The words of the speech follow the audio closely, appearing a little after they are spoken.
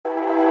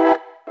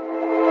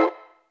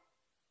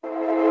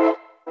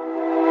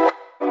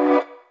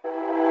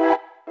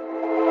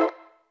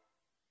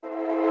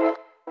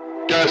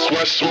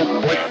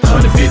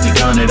150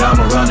 gun it,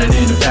 I'ma run it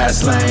in the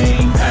fast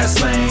lane.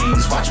 Fast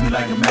lanes, watch me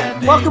like a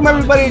madman. Welcome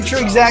everybody to True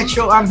Exact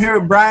Show. I'm here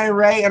with Brian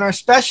Ray and our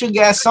special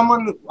guest,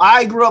 someone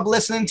I grew up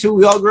listening to.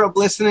 We all grew up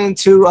listening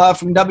to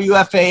from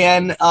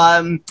WFAN.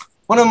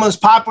 One of the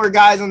most popular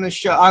guys on the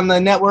show, on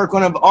the network.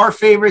 One of our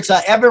favorites,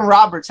 Evan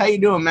Roberts. How you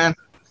doing, man?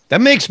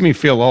 That makes me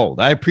feel old.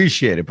 I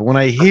appreciate it, but when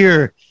I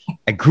hear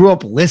I grew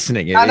up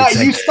listening,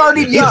 you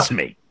started young.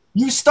 Me.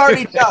 You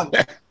started young.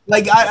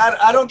 Like,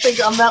 I don't think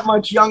I'm that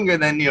much younger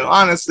than you,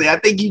 honestly. I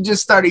think you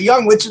just started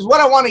young, which is what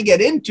I want to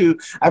get into.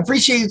 I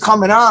appreciate you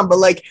coming on, but,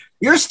 like,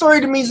 your story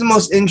to me is the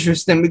most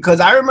interesting because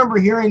I remember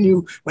hearing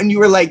you when you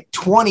were, like,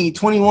 20,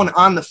 21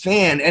 on The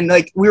Fan, and,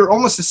 like, we were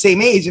almost the same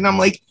age, and I'm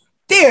like,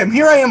 damn,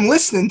 here I am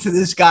listening to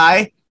this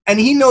guy, and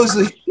he knows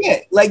the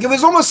shit. Like, it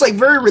was almost, like,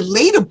 very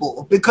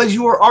relatable because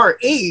you were our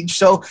age.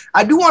 So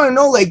I do want to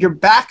know, like, your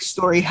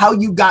backstory, how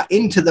you got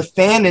into The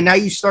Fan and how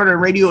you started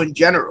radio in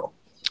general.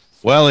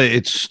 Well,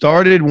 it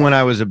started when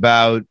I was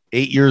about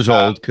 8 years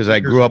old because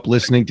I grew up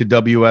listening to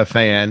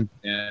WFAN.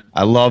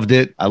 I loved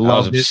it. I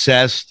was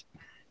obsessed.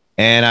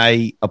 And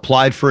I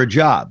applied for a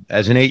job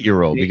as an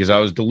 8-year-old because I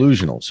was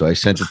delusional. So I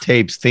sent the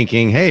tapes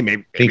thinking, hey,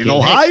 maybe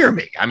they'll hire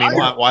me. I mean,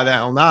 why the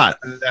hell not?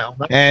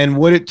 And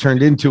what it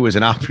turned into was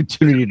an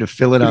opportunity to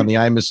fill in on the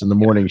Imus in the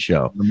morning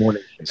show.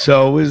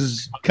 So it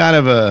was kind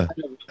of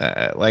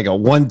like a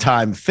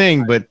one-time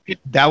thing, but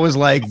that was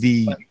like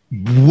the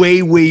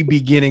way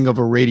beginning of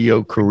a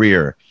radio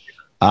career.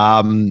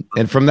 And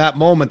from that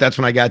moment, that's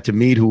when I got to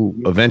meet who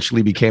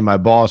eventually became my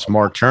boss,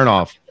 Mark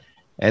Chernoff.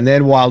 And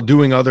then while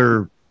doing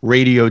other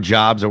radio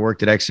jobs, I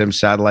worked at XM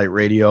Satellite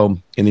Radio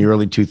in the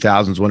early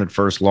 2000s when it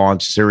first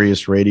launched,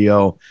 Sirius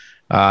Radio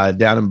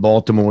down in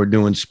Baltimore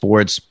doing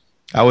sports.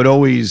 I would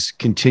always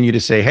continue to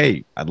say,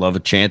 hey, I'd love a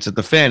chance at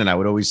The Fan. And I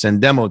would always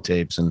send demo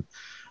tapes. And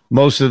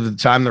most of the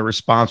time the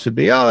response would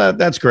be, oh,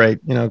 that's great.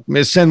 You know,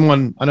 send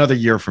one another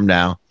year from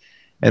now.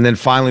 And then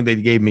finally they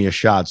gave me a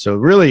shot. So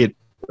really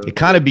it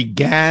kind of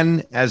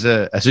began as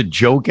a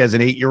joke as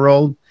an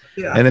 8-year-old.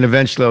 Yeah. And then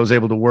eventually I was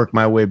able to work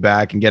my way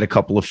back and get a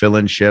couple of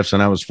fill-in shifts.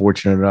 And I was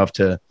fortunate enough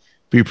to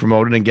be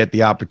promoted and get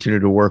the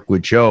opportunity to work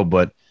with Joe.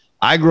 But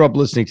I grew up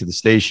listening to the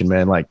station,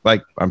 man, like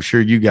I'm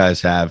sure you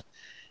guys have.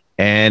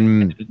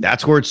 And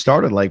that's where it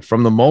started. Like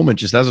from the moment,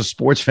 just as a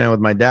sports fan with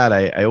my dad,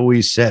 I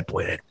always said,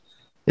 boy,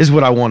 this is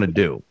what I want to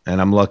do. And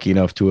I'm lucky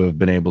enough to have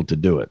been able to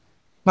do it.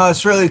 No,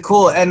 it's really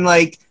cool. And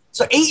like,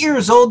 so 8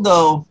 years old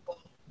though,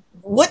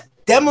 what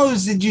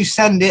demos did you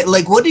send it?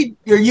 Like,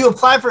 you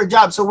apply for a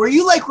job? So were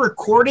you like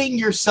recording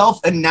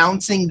yourself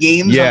announcing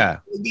games? Yeah,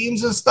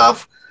 games and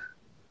stuff.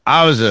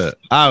 I was a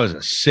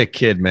sick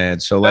kid,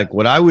 man. So like,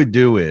 what I would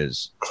do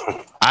is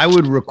I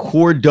would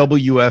record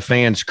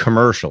WFAN's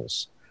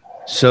commercials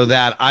so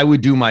that I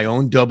would do my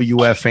own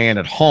WFAN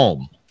at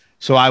home.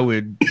 So I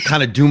would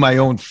kind of do my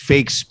own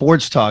fake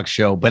sports talk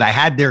show, but I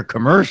had their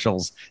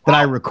commercials that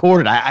I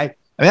recorded. I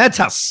mean, that's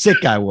how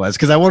sick I was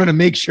because I wanted to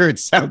make sure it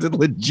sounded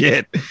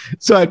legit.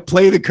 So I'd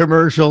play the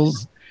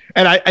commercials,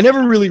 and I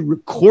never really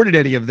recorded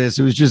any of this.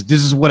 It was just,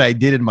 this is what I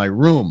did in my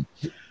room.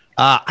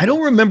 I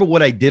don't remember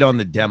what I did on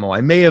the demo.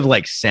 I may have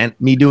like sent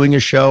me doing a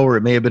show, or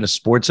it may have been a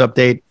sports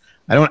update.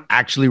 I don't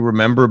actually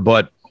remember,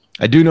 but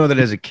I do know that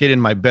as a kid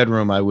in my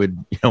bedroom, I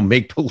would,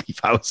 make believe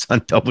I was on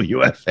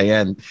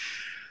WFAN.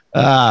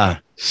 I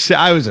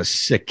was a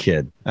sick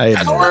kid.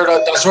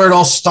 That's where it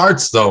all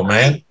starts, though,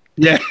 man.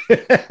 Yeah.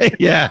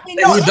 Yeah.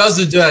 Who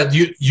doesn't do that?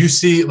 You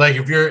see, like,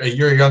 if you're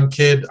a young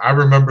kid, I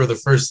remember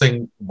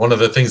one of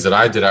the things that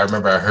I did, I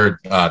remember I heard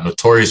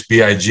Notorious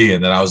B.I.G.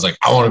 and then I was like,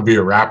 I want to be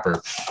a rapper.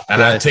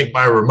 And I'd take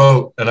my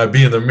remote and I'd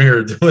be in the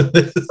mirror doing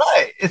this.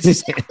 Right. It's the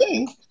same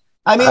thing.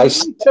 I mean, I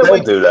still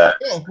do that.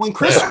 When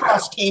Criss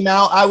Cross came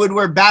out, I would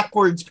wear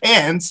backwards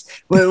pants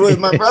with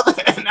my brother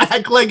and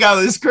act like I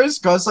was Criss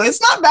Cross. So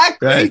it's not that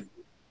crazy. Right.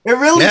 It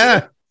really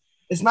is.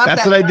 It's not.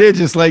 That's that what I did,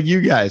 just like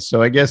you guys.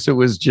 So I guess it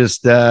was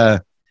just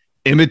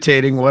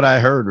imitating what I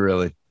heard,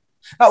 really.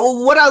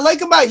 Well, what I like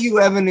about you,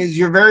 Evan, is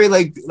you're very,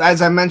 like,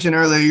 as I mentioned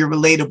earlier, you're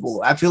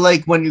relatable. I feel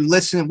like when we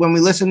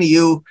listen to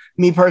you,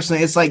 me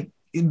personally, it's like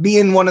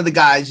being one of the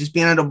guys, just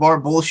being at a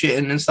bar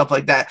bullshitting and stuff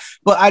like that.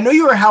 But I know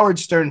you're a Howard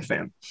Stern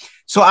fan.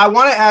 So I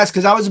want to ask,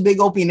 because I was a big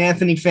Opie and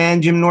Anthony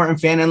fan, Jim Norton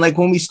fan, and like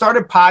when we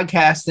started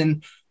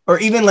podcasting or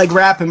even like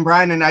rapping,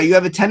 Brian and I, you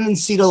have a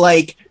tendency to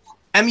like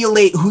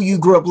emulate who you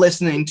grew up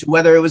listening to,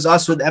 whether it was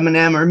us with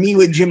Eminem or me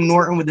with Jim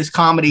Norton with his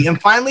comedy. And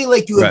finally,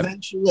 like you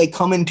eventually like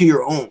come into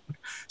your own.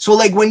 So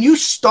like when you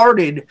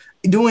started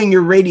doing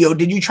your radio,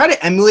 did you try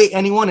to emulate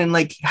anyone and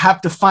like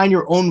have to find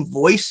your own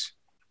voice?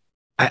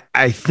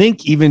 I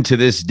think even to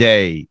this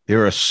day,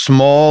 there are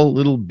small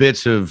little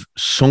bits of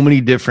so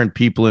many different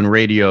people in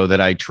radio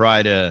that I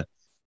try to,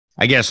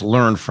 I guess,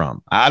 learn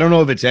from. I don't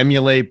know if it's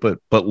emulate, but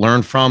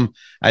learn from.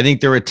 I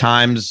think there are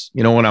times,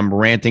 when I'm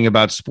ranting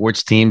about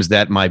sports teams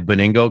that my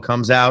Beningo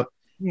comes out.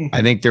 Mm-hmm.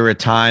 I think there are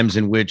times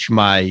in which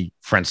my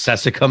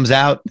Francesa comes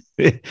out.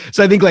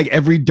 So I think like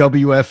every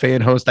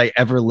WFAN host I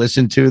ever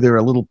listened to, there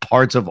are little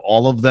parts of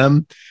all of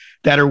them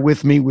that are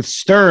with me. With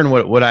Stern,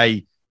 what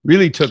I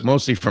really took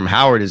mostly from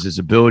Howard is his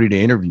ability to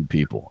interview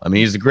people. I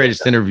mean, he's the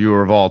greatest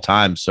interviewer of all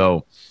time.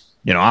 So,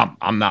 you know,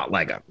 I'm not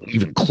like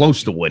even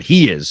close to what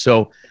he is.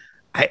 So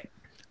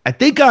I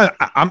think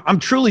I'm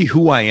truly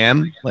who I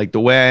am. Like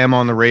the way I am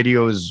on the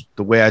radio is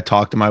the way I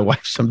talk to my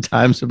wife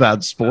sometimes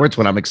about sports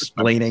when I'm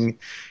explaining,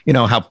 you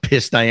know, how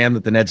pissed I am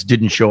that the Nets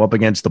didn't show up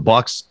against the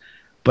Bucks.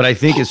 But I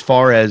think as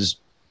far as,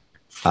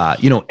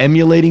 you know,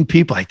 emulating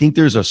people, I think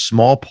there's a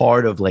small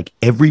part of like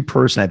every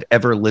person I've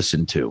ever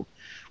listened to.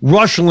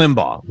 Rush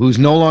Limbaugh, who's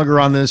no longer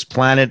on this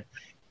planet.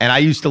 And I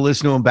used to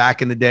listen to him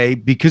back in the day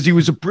because he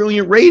was a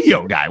brilliant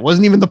radio guy. It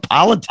wasn't even the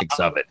politics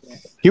of it.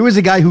 He was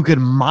a guy who could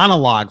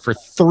monologue for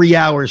 3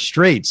 hours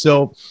straight.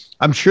 So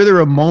I'm sure there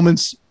are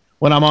moments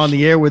when I'm on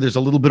the air where there's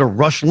a little bit of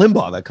Rush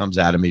Limbaugh that comes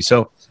out of me.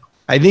 So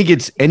I think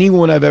it's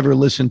anyone I've ever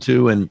listened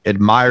to and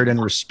admired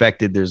and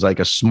respected. There's like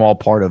a small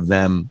part of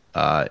them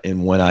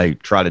in when I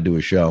try to do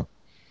a show.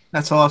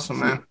 That's awesome,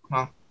 man.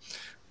 Well,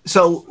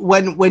 so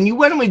when you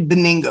went with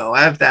Benigno,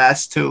 I have to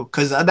ask too,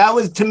 because that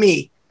was to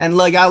me, and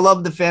like I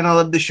love the fan, I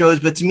love the shows,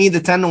 but to me,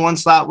 the 10-1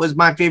 slot was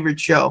my favorite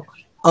show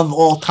of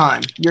all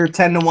time. You're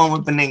 10-1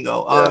 with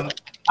Benigno.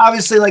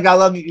 Obviously, like I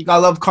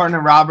love Carton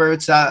and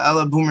Roberts. I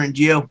love Boomer and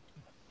Gio.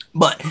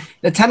 But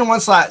the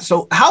 10-1 slot.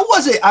 So how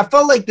was it? I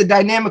felt like the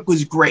dynamic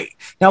was great.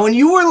 Now, when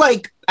you were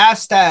like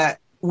asked to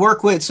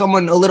work with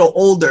someone a little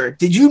older,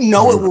 did you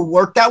know it would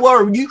work that well?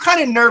 Or were you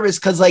kind of nervous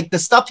because like the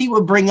stuff he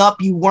would bring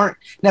up, you weren't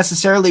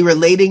necessarily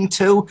relating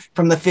to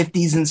from the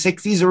 50s and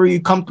 60s, or were you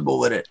comfortable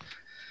with it?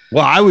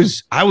 Well, I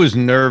was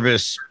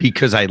nervous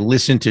because I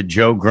listened to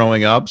Joe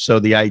growing up. So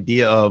the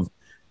idea of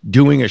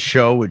doing a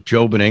show with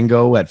Joe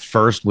Benigno at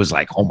first was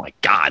like, oh my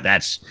God,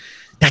 that's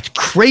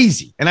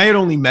crazy. And I had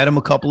only met him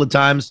a couple of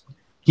times.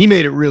 He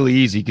made it really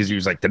easy because he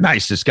was like the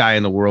nicest guy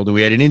in the world. And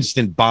we had an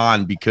instant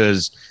bond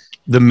because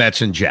the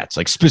Mets and Jets,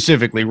 like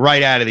specifically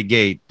right out of the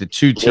gate, the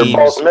two teams.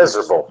 You're both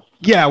miserable.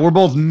 Yeah, we're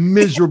both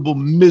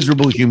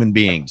miserable human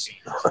beings.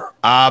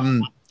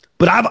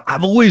 But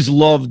I've always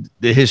loved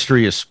the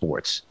history of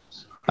sports.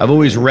 I've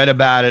always read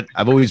about it.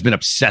 I've always been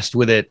obsessed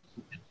with it.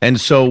 And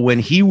so when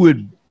he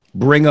would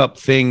bring up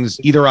things,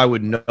 either I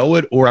would know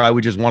it or I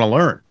would just want to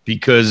learn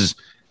because,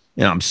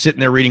 you know, I'm sitting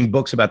there reading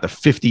books about the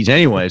 50s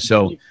anyway.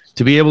 So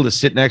to be able to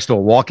sit next to a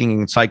walking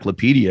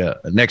encyclopedia,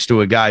 next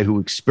to a guy who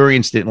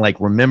experienced it and like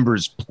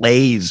remembers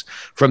plays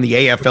from the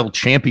AFL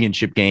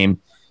championship game,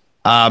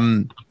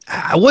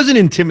 I wasn't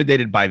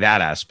intimidated by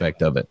that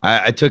aspect of it.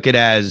 I took it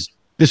as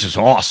this is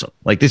awesome.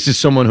 Like this is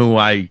someone who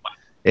I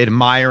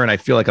admire and I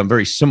feel like I'm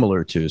very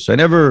similar to. So I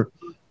never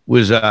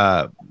was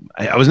I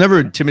was never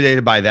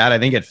intimidated by that. I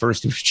think at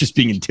first it was just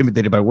being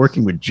intimidated by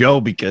working with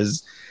Joe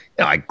because,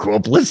 you know, I grew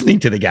up listening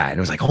to the guy and it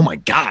was like, oh my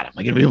God, am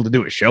I going to be able to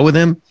do a show with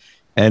him?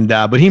 And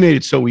but he made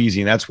it so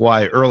easy, and that's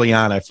why early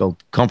on I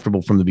felt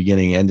comfortable from the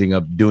beginning, ending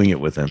up doing it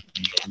with him.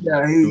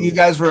 Yeah, you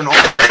guys were an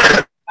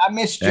I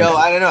miss Joe.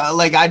 I don't know,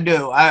 like I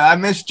do. I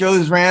miss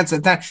Joe's rants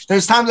at times.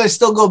 There's times I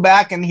still go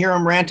back and hear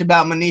him rant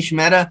about Manish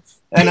Mehta,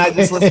 and I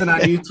just listen on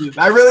YouTube.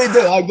 I really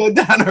do. I go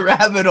down a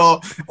rabbit hole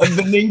of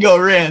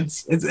Benigno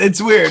rants. It's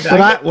weird.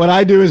 What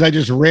I do is I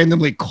just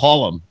randomly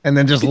call him and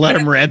then just let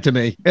him rant to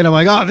me. And I'm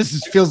like, oh,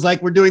 feels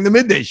like we're doing the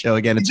midday show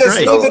again. It's just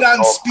great. Leave it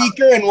on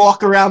speaker and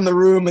walk around the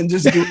room and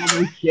just do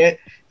every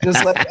shit.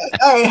 Just like,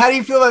 all right, how do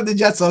you feel about the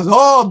Jets?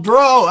 Oh,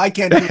 bro, I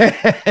can't do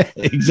it.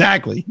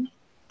 Exactly.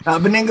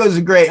 Benigno's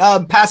a great.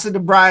 Pass it to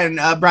Brian.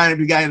 Brian, if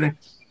you got anything.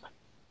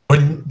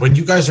 When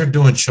you guys are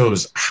doing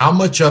shows, how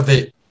much of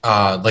it,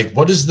 like,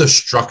 what is the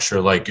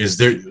structure? Like, is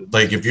there,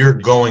 like, if you're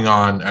going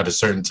on at a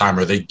certain time,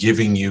 are they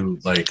giving you,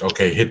 like,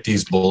 okay, hit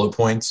these bullet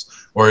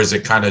points? Or is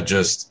it kind of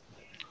just,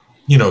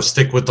 you know,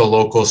 stick with the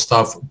local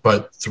stuff,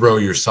 but throw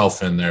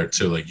yourself in there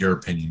too, like your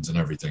opinions and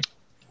everything?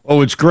 Oh,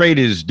 what's great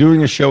is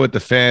doing a show with the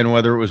fan,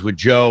 whether it was with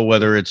Joe,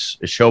 whether it's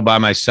a show by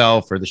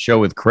myself or the show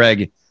with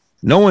Craig,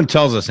 no one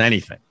tells us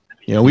anything.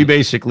 You know, we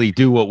basically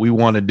do what we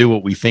want to do,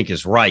 what we think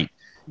is right.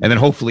 And then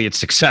hopefully it's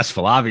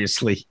successful.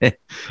 Obviously,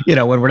 you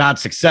know, when we're not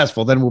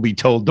successful, then we'll be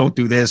told, don't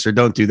do this or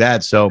don't do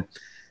that. So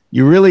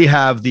you really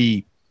have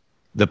the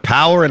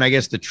power and I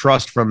guess the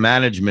trust from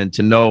management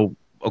to know,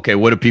 okay,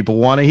 what do people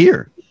want to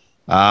hear?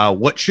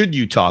 What should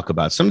you talk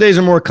about? Some days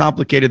are more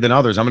complicated than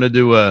others. I'm going to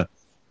do a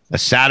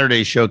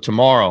Saturday show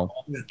tomorrow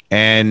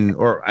and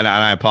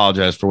I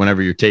apologize for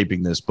whenever you're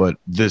taping this, but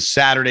the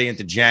Saturday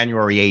into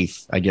January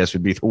 8th, I guess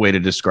would be the way to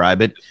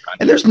describe it.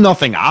 And there's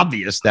nothing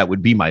obvious that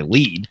would be my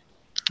lead.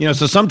 You know,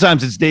 so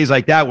sometimes it's days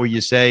like that where you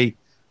say,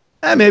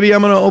 maybe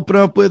I'm going to open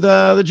up with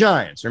the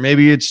Giants, or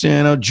maybe it's, you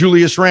know,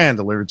 Julius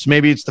Randle, or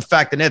maybe it's the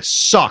fact that Nets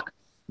suck.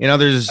 You know,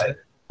 there's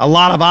a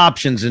lot of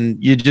options,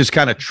 and you just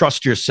kind of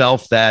trust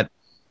yourself that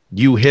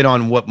you hit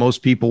on what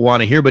most people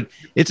want to hear. But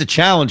it's a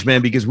challenge,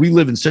 man, because we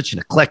live in such an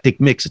eclectic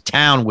mix of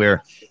town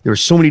where there are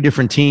so many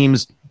different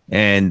teams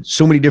and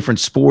so many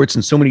different sports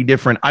and so many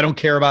different, I don't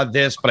care about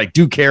this, but I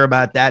do care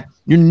about that.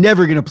 You're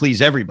never going to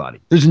please everybody.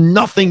 There's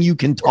nothing you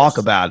can talk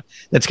about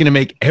that's going to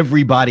make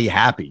everybody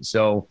happy.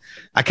 So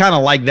I kind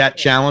of like that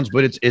challenge,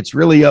 but it's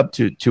really up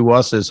to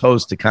us as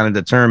hosts to kind of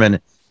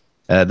determine,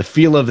 the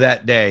feel of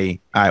that day.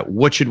 All right,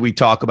 what should we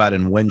talk about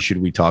and when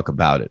should we talk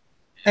about it?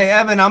 Hey,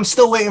 Evan, I'm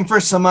still waiting for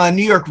some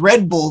New York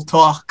Red Bull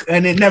talk,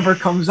 and it never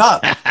comes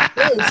up.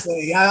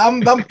 Seriously,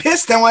 I'm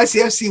pissed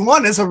NYCFC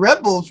won as a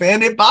Red Bull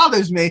fan. It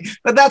bothers me,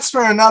 but that's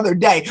for another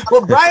day.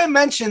 What Brian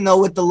mentioned, though,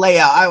 with the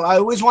layout, I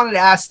always wanted to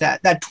ask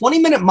that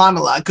 20-minute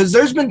monologue, because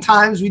there's been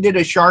times we did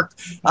a Shark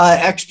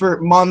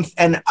expert month,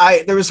 and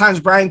there was times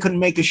Brian couldn't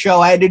make a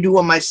show. I had to do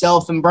one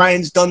myself, and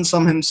Brian's done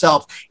some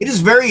himself. It is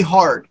very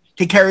hard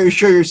to carry a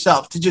show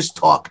yourself, to just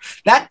talk.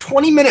 That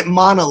 20-minute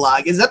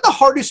monologue, is that the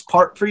hardest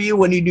part for you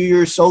when you do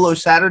your solo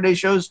Saturday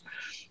shows?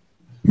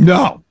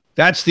 No,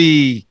 that's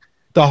the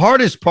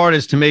hardest part,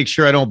 is to make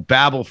sure I don't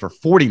babble for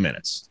 40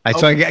 minutes.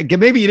 So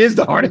maybe it is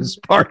the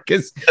hardest part,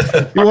 because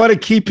you want to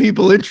keep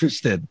people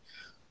interested.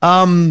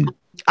 I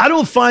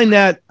don't find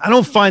that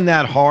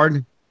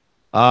hard.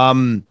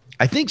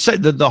 I think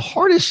the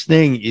hardest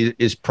thing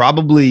is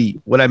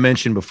probably what I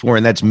mentioned before,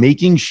 and that's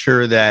making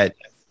sure that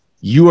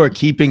you are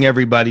keeping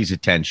everybody's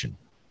attention,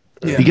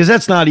 because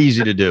that's not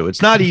easy to do.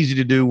 It's not easy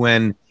to do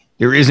when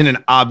there isn't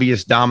an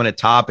obvious dominant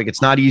topic.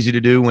 It's not easy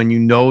to do when you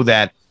know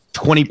that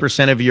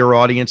 20% of your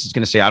audience is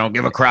going to say, I don't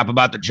give a crap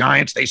about the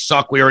Giants. They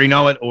suck. We already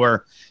know it.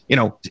 Or,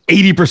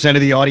 80%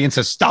 of the audience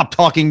has stopped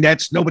talking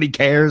Nets. Nobody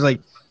cares.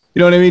 Like, you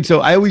know what I mean?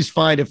 So I always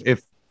find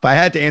if I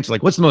had to answer,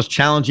 like, what's the most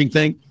challenging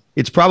thing?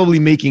 It's probably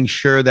making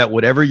sure that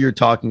whatever you're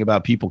talking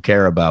about, people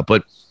care about.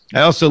 But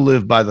I also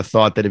live by the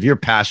thought that if you're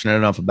passionate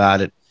enough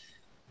about it,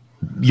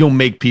 you'll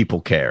make people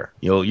care.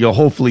 You'll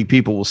hopefully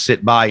people will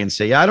sit by and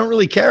say, I don't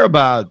really care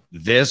about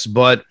this,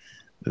 but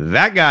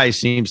that guy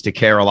seems to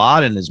care a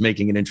lot and is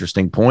making an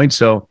interesting point.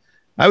 So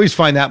I always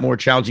find that more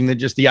challenging than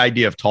just the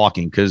idea of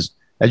talking, because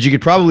as you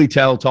could probably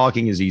tell,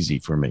 talking is easy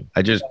for me.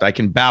 I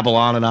can babble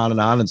on and on and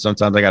on, and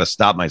sometimes I got to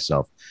stop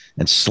myself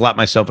and slap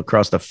myself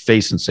across the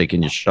face and say,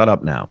 can you shut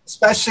up now?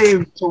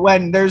 Especially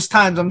when there's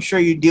times, I'm sure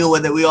you deal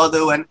with it. We all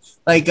do. And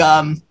like,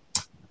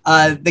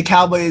 the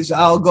Cowboys,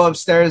 I'll go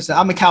upstairs.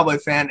 I'm a Cowboy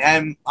fan,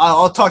 and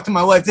I'll talk to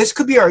my wife. This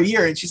could be our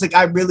year. And she's like,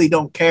 I really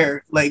don't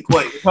care, like,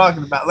 what you're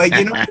talking about. Like,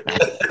 and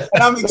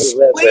I'm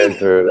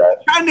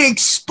trying to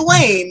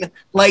explain,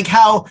 like,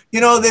 how,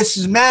 this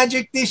is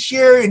magic this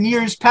year and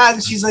years past.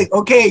 And she's like,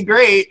 okay,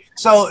 great.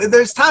 So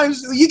there's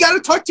times you got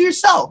to talk to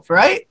yourself,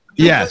 right?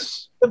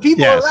 Yes. The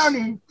people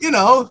around you,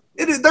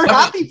 they're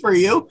happy for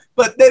you,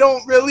 but they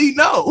don't really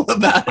know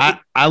about it.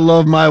 I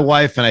love my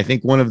wife, and I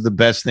think one of the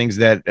best things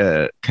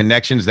that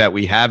connections that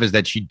we have is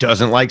that she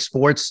doesn't like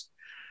sports.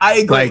 I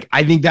agree. Like,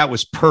 I think that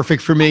was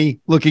perfect for me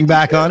looking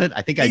back on it.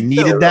 I think I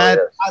needed that.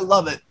 I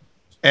love it.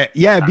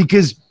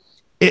 Because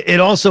it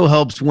also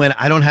helps when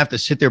I don't have to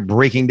sit there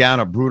breaking down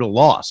a brutal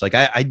loss. Like,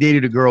 I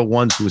dated a girl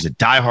once who was a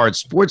diehard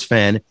sports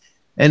fan,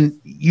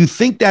 and you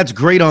think that's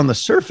great on the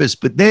surface,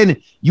 but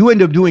then you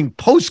end up doing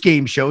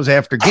post-game shows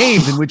after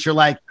games in which you're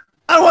like,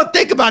 I don't want to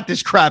think about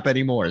this crap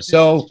anymore.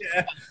 So,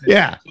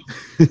 yeah.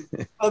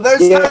 Well,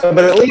 but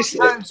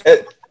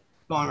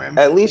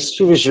at least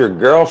she was your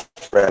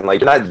girlfriend. Like,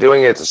 you're not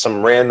doing it to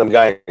some random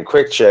guy in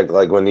Quick Check.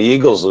 Like, when the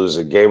Eagles lose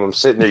a game, I'm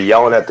sitting there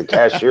yelling at the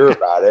cashier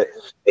about it.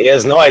 He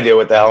has no idea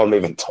what the hell I'm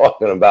even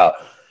talking about.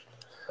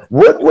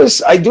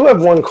 I do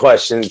have one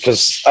question,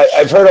 because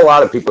I've heard a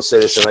lot of people say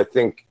this, and I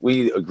think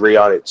we agree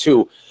on it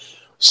too.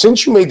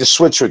 Since you made the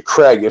switch with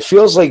Craig, it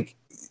feels like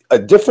a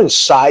different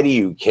side of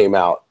you came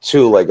out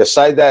too. Like, a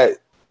side that,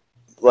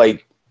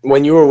 like,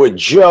 when you were with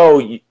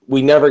Joe,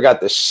 we never got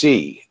to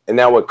see. And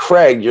now with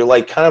Craig, you're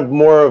like kind of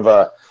more of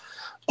a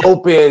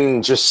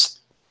open,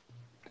 just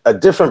a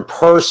different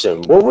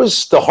person. What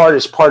was the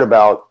hardest part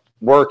about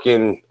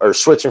working or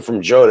switching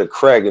from Joe to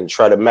Craig and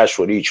try to mesh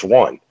with each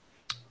one?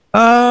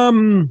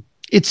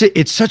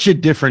 It's such a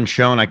different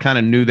show, and I kind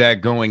of knew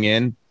that going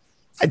in.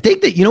 I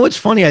think that, what's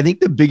funny, I think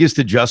the biggest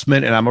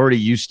adjustment, and I'm already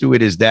used to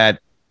it, is that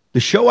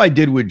the show I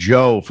did with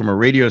Joe, from a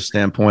radio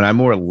standpoint, I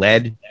more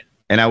led,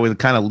 and I would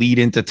kind of lead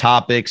into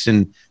topics.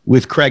 And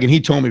with Craig, and he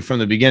told me from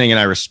the beginning, and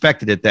I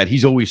respected it, that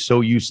he's always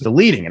so used to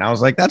leading. And I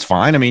was like, that's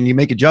fine. I mean, you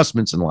make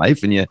adjustments in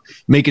life, and you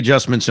make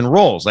adjustments in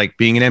roles, like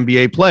being an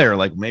NBA player.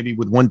 Like, maybe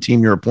with one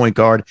team, you're a point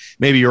guard.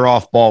 Maybe you're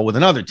off ball with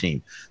another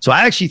team. So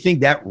I actually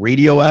think that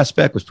radio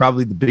aspect was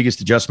probably the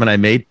biggest adjustment I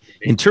made.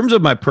 In terms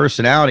of my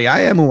personality, I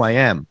am who I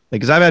am.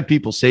 Because I've had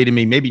people say to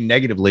me, maybe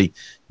negatively,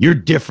 you're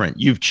different.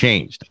 You've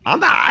changed.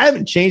 I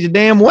haven't changed a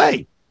damn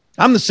way.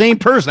 I'm the same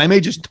person. I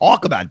may just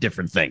talk about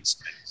different things.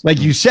 Like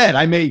you said,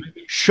 I may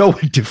show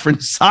a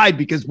different side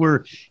because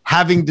we're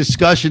having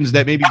discussions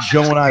that maybe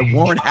Joe and I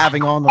weren't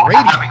having on the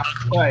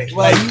radio. Right.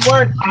 Well,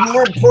 you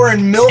weren't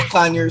pouring milk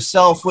on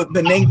yourself with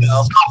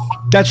Benigno.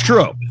 That's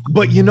true.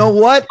 But you know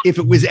what? If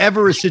it was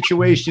ever a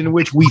situation in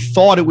which we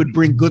thought it would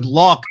bring good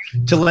luck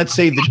to, let's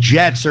say, the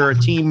Jets or a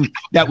team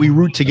that we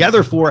root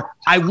together for,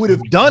 I would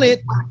have done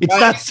it. It's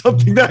not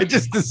something that I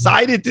just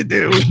decided to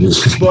do.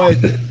 But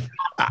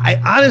I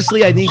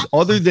honestly think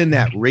other than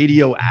that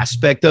radio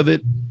aspect of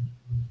it,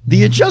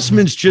 the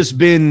adjustment's just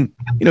been,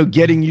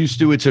 getting used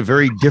to it's a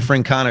very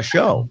different kind of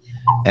show.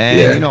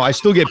 And, you know, I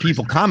still get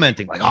people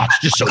commenting like, oh, it's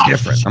just so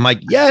different. I'm like,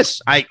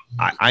 yes,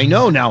 I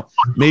know. Now,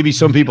 maybe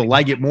some people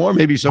like it more.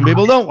 Maybe some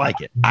people don't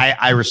like it.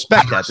 I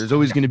respect that. There's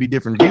always going to be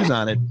different views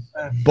on it.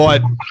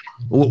 But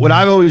what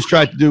I've always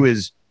tried to do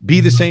is be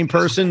the same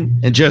person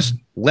and just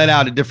let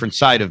out a different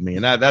side of me.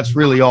 And that's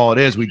really all it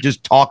is. We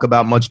just talk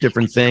about much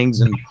different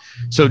things. And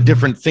so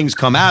different things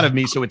come out of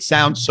me. So it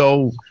sounds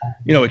so,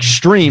 you know,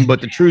 extreme.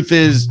 But the truth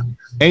is,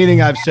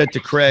 anything I've said to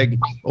Craig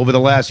over the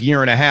last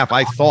year and a half,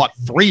 I thought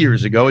 3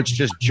 years ago. It's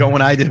just Joe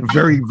and I did a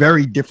very,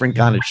 very different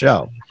kind of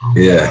show.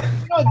 Yeah.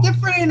 You know,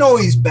 different ain't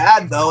always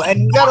bad, though.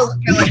 And you got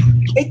to like,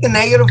 take the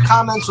negative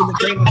comments with a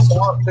grain of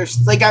salt.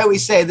 There's, like I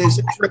always say, there's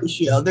a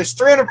ratio. There's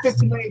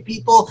 350 million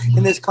people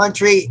in this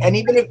country. And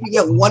even if you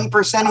get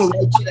 1% who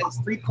likes you, that's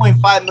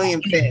 3.5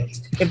 million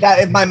fans.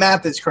 If my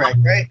math is correct,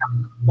 right?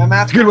 My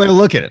math. It's a good way to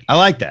look at it. I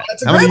like that.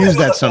 I'm going to use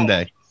that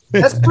someday.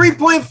 That's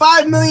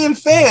 3.5 million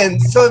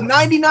fans. So if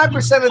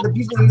 99% of the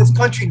people in this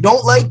country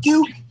don't like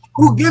you,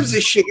 who gives a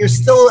shit? You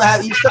still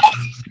have 3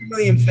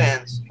 million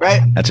fans,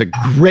 right? That's a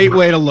great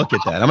way to look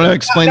at that. I'm going to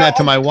explain that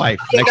to my wife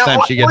next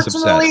time she gets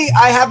upset. Unfortunately,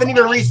 I haven't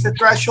even reached the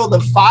threshold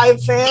of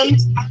 5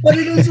 fans, but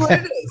it is what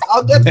it is.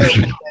 I'll get there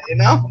one day, you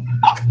know?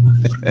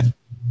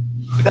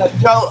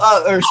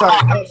 Joe, or sorry,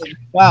 Evan.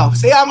 Wow.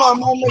 See, I'm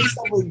all mixed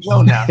up with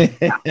Joe now.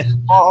 I'm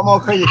all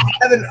crazy.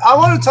 Evan, I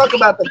want to talk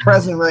about the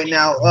present right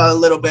now a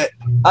little bit.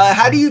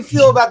 How do you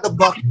feel about the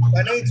Bucs?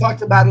 I know you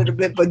talked about it a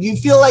bit, but do you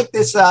feel like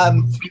this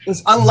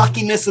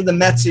unluckiness of the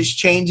Mets is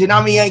changing?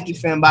 I'm a Yankee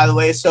fan, by the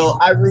way, so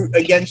I root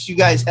against you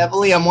guys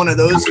heavily. I'm one of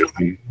those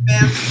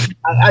fans.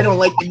 I don't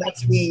like the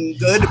Mets being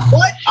good,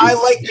 but I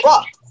like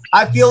Buck.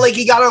 I feel like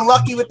he got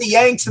unlucky with the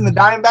Yanks and the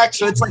Diamondbacks,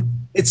 so it's like,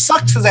 it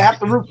sucks because I have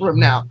to root for him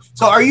now.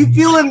 So are you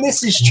feeling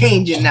this is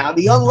changing now?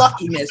 The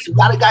unluckiness. You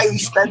got a guy who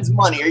spends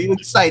money. Are you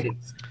excited?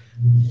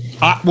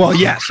 Well,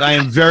 yes, I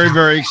am very,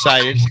 very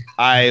excited.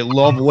 I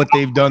love what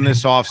they've done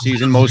this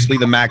offseason, mostly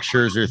the Max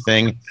Scherzer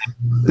thing.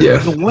 Yeah.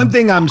 The one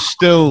thing I'm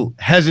still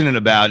hesitant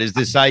about is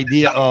this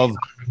idea of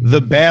the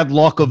bad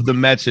luck of the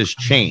Mets has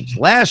changed.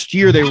 Last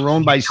year, they were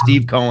owned by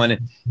Steve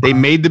Cohen. They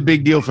made the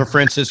big deal for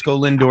Francisco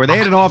Lindor. They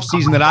had an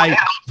offseason that I,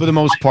 for the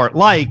most part,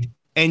 liked.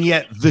 And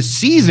yet the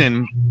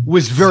season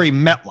was very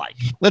Met-like.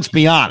 Let's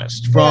be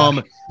honest.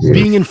 From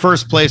being in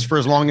first place for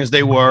as long as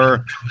they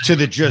were, to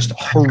the just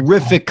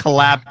horrific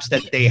collapse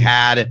that they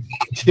had,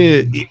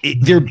 to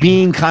there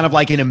being kind of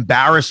like an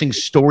embarrassing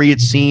story,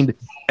 it seemed,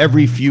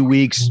 every few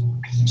weeks.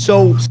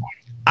 So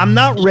I'm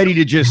not ready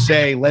to just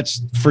say,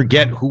 let's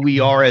forget who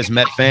we are as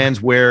Met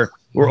fans, where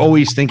we're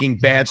always thinking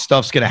bad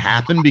stuff's going to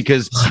happen,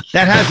 because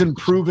that hasn't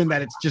proven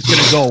that it's just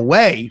going to go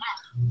away.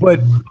 But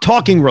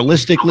talking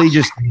realistically,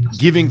 just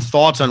giving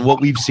thoughts on what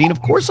we've seen,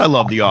 of course I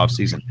love the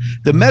offseason.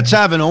 The Mets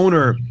have an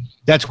owner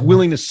that's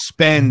willing to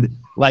spend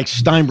like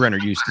Steinbrenner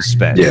used to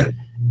spend. Yeah.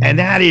 And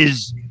that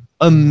is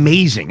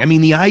amazing. I mean,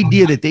 the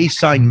idea that they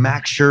signed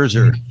Max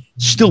Scherzer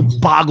still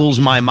boggles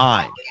my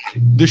mind.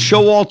 The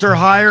Showalter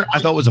hire, I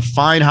thought was a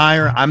fine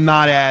hire. I'm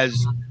not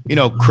as, you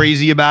know,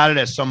 crazy about it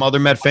as some other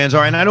Met fans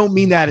are. And I don't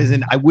mean that as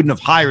in I wouldn't have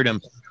hired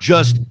him.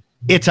 Just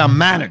it's a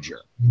manager.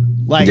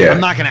 Like, I'm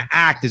not going to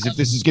act as if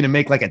this is going to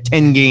make like a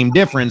 10-game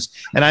difference.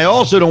 And I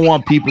also don't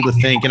want people to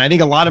think, and I think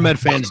a lot of Met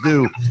fans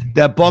do,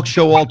 that Buck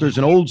Showalter's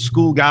an old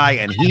school guy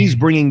and he's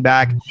bringing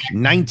back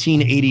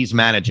 1980s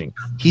managing.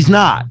 He's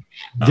not.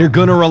 They're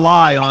going to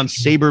rely on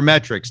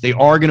sabermetrics. They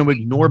are going to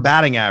ignore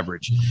batting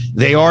average.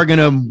 They are going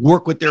to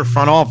work with their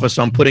front office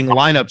on putting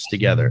lineups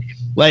together.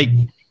 Like,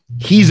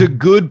 he's a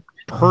good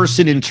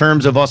person in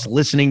terms of us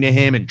listening to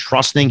him and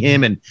trusting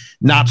him and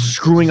not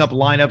screwing up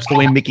lineups the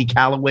way Mickey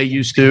Callaway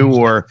used to,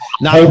 or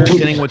not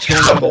understanding what's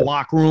going on in the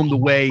locker room the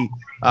way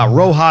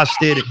Rojas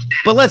did.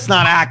 But let's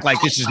not act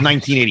like this is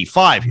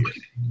 1985 here.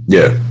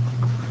 Yeah.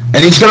 And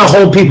he's going to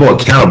hold people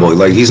accountable.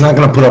 Like, he's not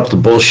going to put up the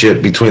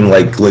bullshit between,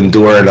 like,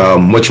 Lindor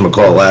and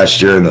whatchamacallit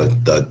last year and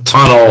the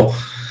tunnel.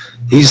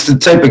 He's the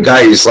type of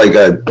guy, he's like,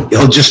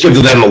 he'll just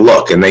give them a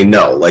look and they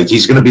know. Like,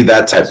 he's going to be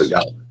that type of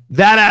guy.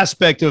 That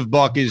aspect of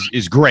Buck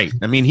is great.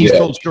 I mean, he's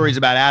told stories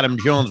about Adam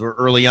Jones where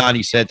early on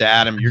he said to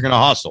Adam, you're going to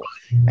hustle.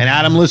 And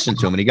Adam listened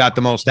to him and he got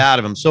the most out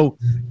of him. So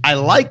I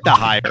like the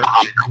hire.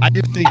 I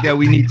just think that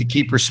we need to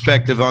keep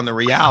perspective on the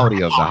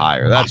reality of the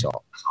hire. That's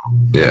all.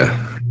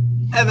 Yeah.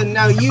 Evan,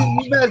 now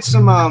you've had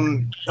some,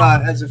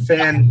 as a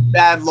fan,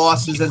 bad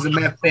losses as a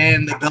Met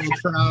fan, the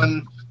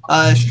Beltran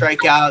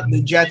strikeout,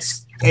 the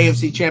Jets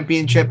AFC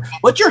Championship.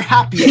 What's your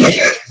happiest?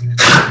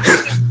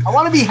 I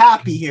want to be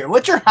happy here.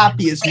 What's your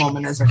happiest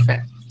moment as a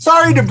fan?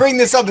 Sorry to bring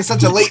this up at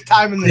such a late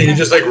time in the You're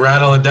just like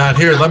rattling down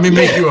here. Let me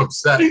make you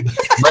upset.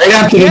 Right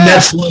after the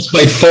Nets lost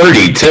by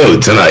 30 too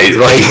tonight.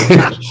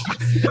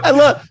 Like, I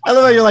love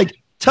how you're like,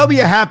 tell me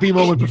a happy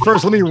moment, but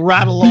first let me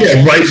rattle off.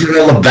 Yeah, right through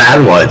all the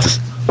bad ones.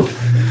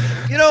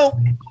 You know,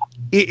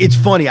 it's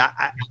funny.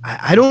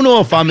 I don't know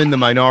if I'm in the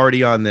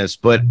minority on this,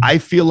 but I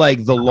feel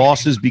like the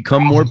losses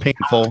become more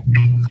painful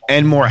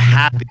and more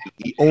happy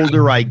the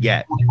older I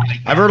get.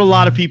 I've heard a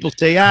lot of people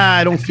say,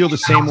 I don't feel the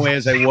same way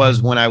as I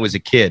was when I was a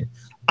kid.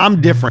 I'm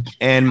different,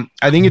 and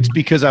I think it's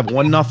because I've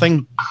won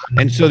nothing.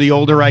 And so the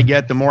older I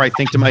get, the more I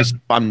think to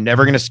myself, I'm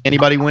never going to see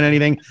anybody win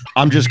anything.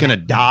 I'm just going to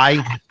die,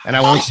 and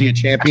I won't see a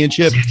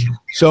championship.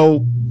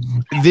 So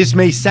this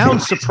may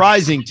sound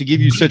surprising to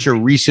give you such a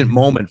recent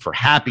moment for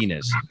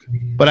happiness,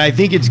 but I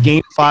think it's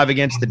Game 5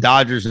 against the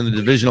Dodgers in the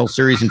divisional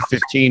series in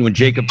 15 when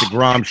Jacob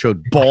deGrom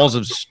showed balls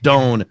of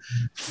stone,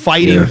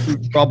 fighting through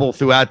trouble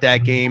throughout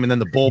that game, and then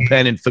the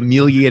bullpen and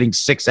Familia getting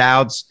 6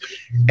 outs.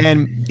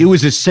 And it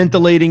was a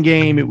scintillating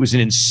game. It was an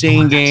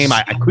insane game.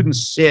 I couldn't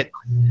sit.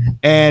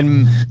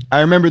 And I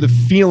remember the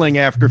feeling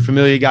after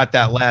Familia got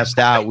that last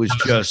out was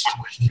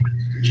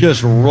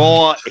just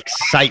raw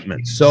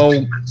excitement.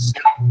 So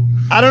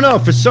I don't know.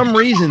 For some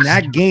reason,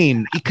 that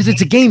game, because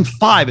it's a Game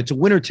 5, it's a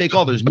winner take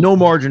all. There's no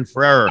margin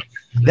for error.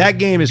 That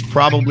game is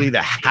probably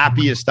the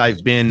happiest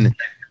I've been.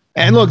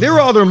 And look, there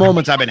are other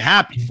moments I've been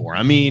happy for.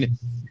 I mean,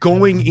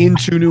 going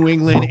into New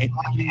England and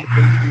beating the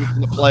Patriots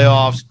in the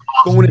playoffs,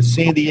 going to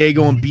San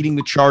Diego and beating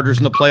the Chargers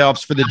in the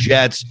playoffs for the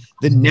Jets,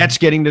 the Nets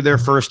getting to their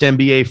first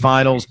NBA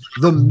Finals,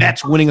 the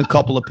Mets winning a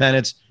couple of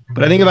pennants.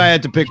 But I think if I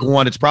had to pick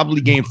one, it's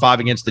probably Game 5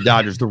 against the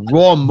Dodgers. The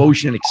raw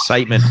emotion and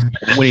excitement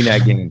of winning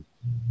that game.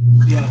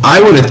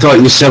 I would have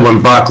thought you said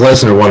when Brock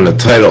Lesnar won the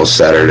title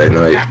Saturday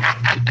night.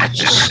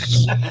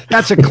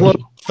 That's a close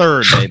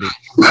third, maybe.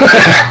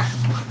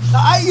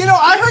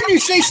 I heard you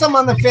say something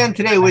on the fan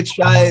today, which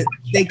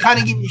they kind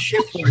of give you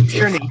shit for,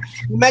 Tierney.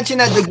 You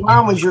mentioned that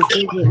deGrom was your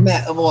favorite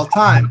Met of all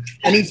time,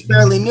 and he's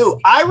fairly new.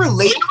 I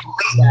relate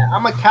to that.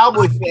 I'm a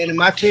Cowboy fan, and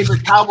my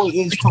favorite Cowboy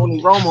is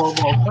Tony Romo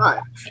of all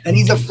time, and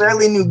he's a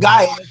fairly new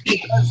guy. And it's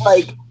because,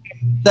 like,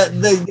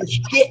 the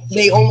shit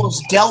they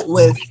almost dealt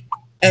with,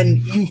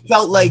 and you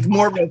felt like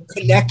more of a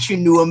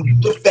connection to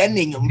him,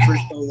 defending him for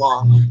so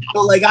long.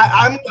 So, like,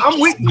 I'm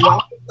with you.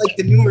 I'm like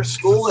the newer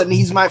school, and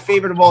he's my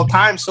favorite of all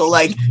time. So,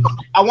 like,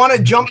 I want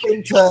to jump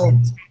into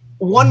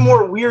one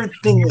more weird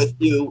thing with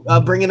you,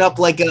 bringing up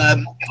like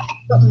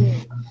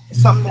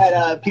something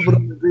that people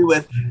don't agree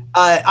with.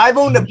 I've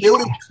owned a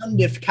Billy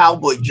Cundiff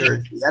Cowboy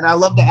jersey, and I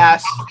love to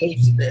ask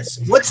this: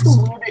 what's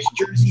the weirdest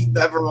jersey you've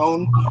ever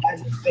owned as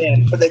a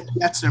fan for the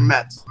Jets or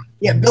Mets?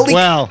 Yeah, Billy.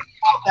 Well,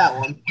 that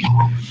one.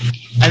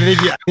 I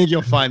think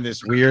you'll find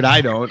this weird.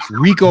 I don't.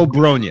 Rico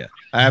Brogna.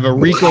 I have a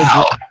Rico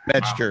Brogna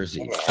Mets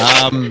jersey.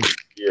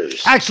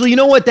 Actually, you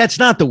know what? That's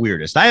not the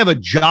weirdest. I have a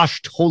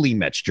Josh Tolley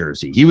Mets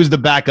jersey. He was the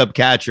backup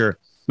catcher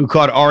who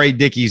caught R.A.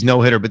 Dickey's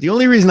no-hitter. But the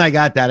only reason I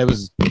got that, it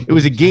was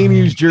a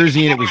game-used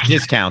jersey, and it was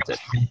discounted.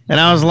 And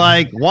I was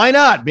like, why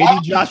not? Maybe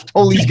Josh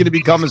Tolley's going to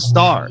become a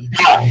star.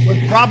 But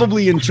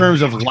probably in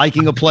terms of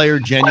liking a player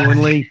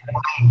genuinely,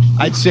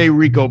 I'd say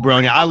Rico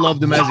Brogna. I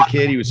loved him as a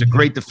kid. He was a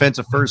great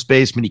defensive first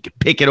baseman. He could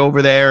pick it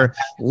over there,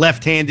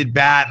 left-handed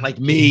bat like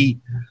me.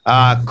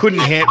 Couldn't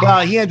hit.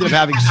 Well, he ended up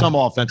having some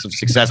offensive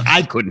success.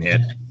 I couldn't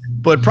hit.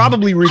 But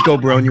probably Rico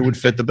Brogna would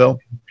fit the bill.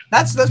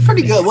 That's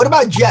pretty good. What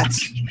about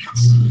Jets?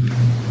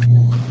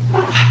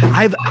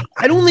 I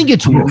don't think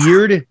it's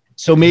weird,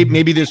 so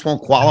maybe this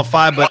won't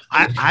qualify, but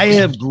I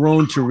have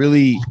grown to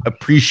really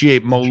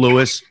appreciate Mo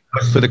Lewis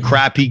for the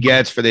crap he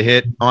gets for the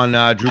hit on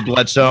Drew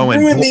Bledsoe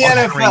and the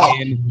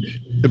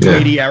NFL. The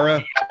Brady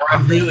era.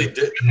 I really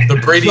did. The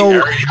Brady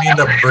era? You mean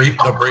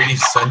the Brady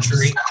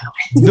century?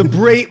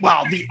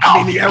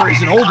 The era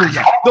isn't over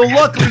yet.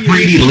 Luckily,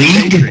 Brady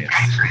League.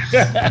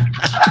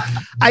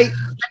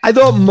 I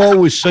thought Mo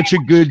was such a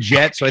good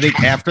Jet, so I think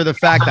after the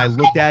fact, I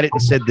looked at it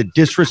and said the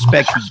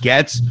disrespect he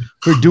gets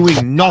for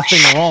doing nothing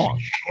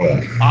wrong.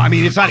 I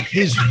mean, it's not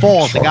his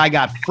fault. The guy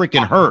got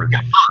freaking hurt.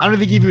 I don't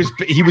think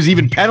he was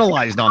even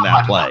penalized on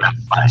that play.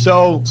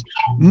 So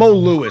Mo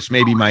Lewis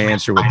may be my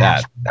answer with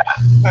that.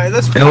 All right,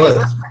 let's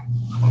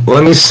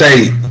let me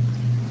say,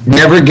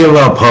 never give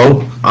up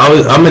hope.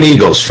 I'm an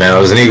Eagles fan. I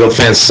was an Eagles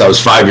fan since I was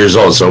 5 years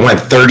old, so I went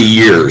 30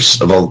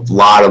 years of a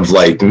lot of,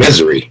 like,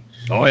 misery.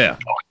 Oh, yeah.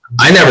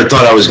 I never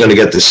thought I was going to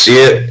get to see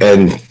it,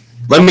 and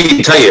let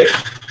me tell you,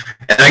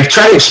 and I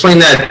try to explain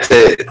that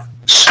to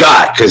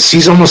Scott, because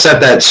he's almost at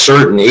that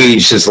certain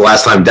age since the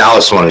last time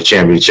Dallas won a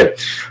championship.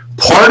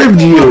 Part of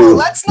you...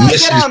 Let's not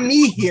get on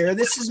me here.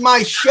 This is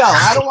my show.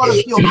 I don't want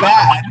to feel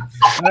bad.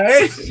 All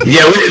right?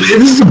 Yeah,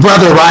 this is a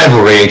brother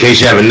rivalry, in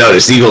case you haven't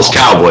noticed,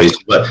 Eagles-Cowboys.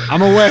 But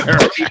I'm aware.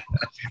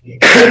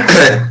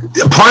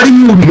 Part of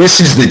you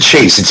misses the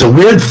chase. It's a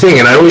weird thing,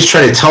 and I always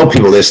try to tell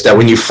people this, that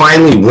when you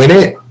finally win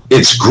it,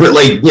 it's great,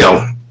 like, you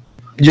know,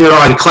 you're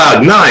on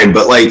cloud nine,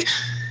 but, like,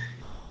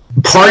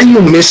 part of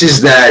you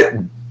misses that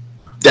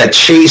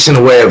chase in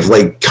a way of,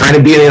 like, kind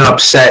of being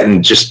upset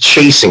and just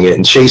chasing it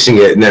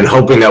and then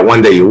hoping that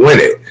one day you win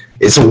it.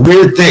 It's a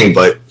weird thing,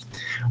 but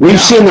we've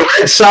seen the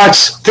Red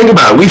Sox, think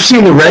about it, we've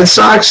seen the Red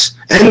Sox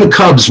and the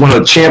Cubs win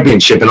a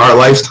championship in our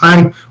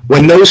lifetime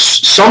when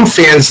some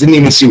fans didn't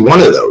even see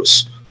one of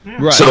those.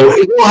 Right. So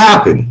it will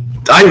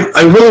happen.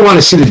 I really want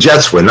to see the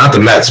Jets win, not the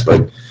Mets,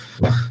 but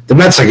the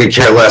Mets I could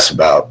care less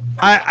about.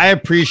 I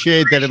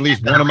appreciate that at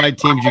least one of my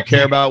teams you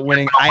care about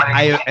winning.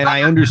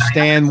 I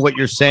understand what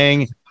you're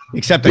saying,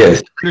 except I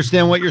don't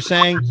understand what you're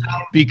saying,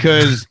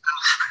 because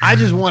I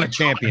just want a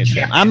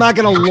championship. I'm not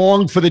going to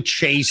long for the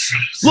chase.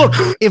 Look,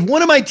 if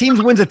one of my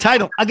teams wins a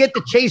title, I'll get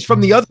the chase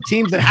from the other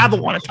teams that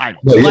haven't won a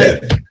title.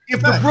 Like,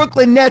 if the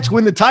Brooklyn Nets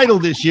win the title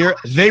this year,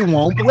 they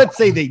won't. But let's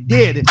say they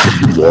did.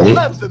 I'll still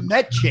have the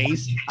Met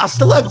chase. I'll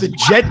still have the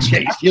Jet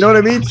chase. You know what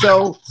I mean?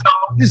 So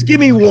just give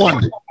me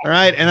one, all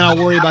right? And I'll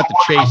worry about the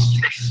chase.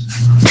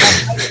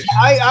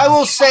 I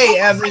will say,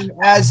 Evan,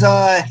 as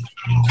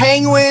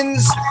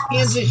Penguins,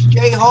 Kansas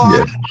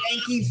Jayhawk,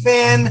 Yankee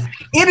fan,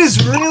 it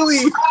is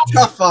really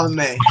tough on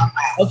me.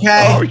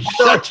 Okay? Oh,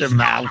 shut your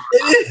mouth.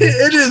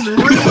 It is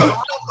really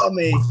tough on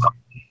me.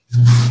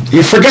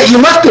 You forget you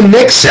left the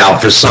Knicks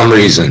out for some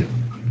reason.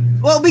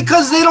 Well,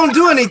 because they don't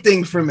do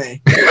anything for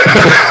me.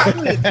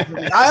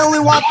 I only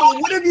want the,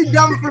 what have you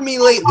done for me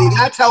lately?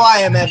 That's how I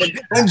am, Evan.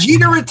 When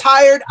Jeter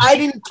retired, I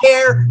didn't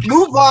care.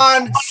 Move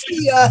on.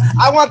 See ya.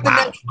 I want the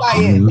next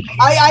guy in.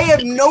 I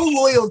have no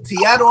loyalty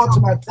at all to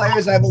my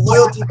players. I have a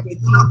loyalty to the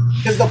team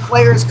because the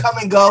players come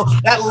and go.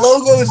 That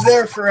logo is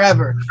there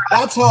forever.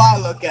 That's how I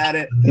look at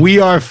it.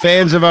 We are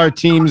fans of our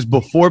teams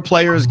before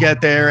players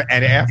get there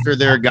and after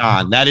they're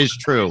gone. That is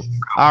true.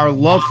 Our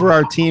love for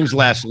our teams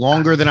lasts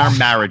longer than our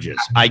marriages.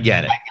 I get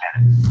it.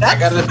 I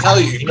gotta tell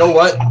you, you know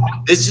what?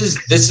 This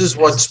is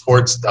what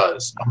sports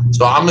does.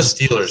 So I'm a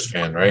Steelers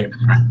fan, right?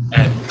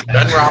 And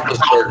Ben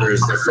Roethlisberger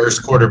is the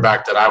first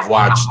quarterback that I've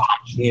watched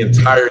the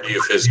entirety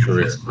of his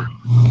career.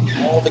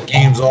 All the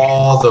games,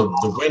 all the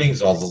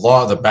winnings, all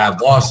the bad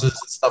losses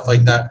and stuff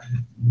like that.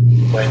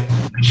 When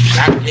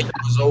that game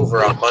was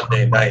over on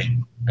Monday night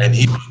and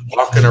he was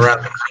walking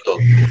around the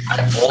field,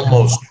 I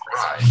almost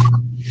cried.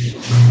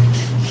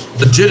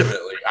 Legitimately,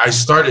 I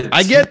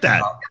get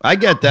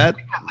that.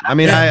 I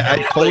mean,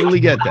 I totally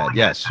get that.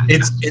 Yes,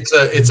 it's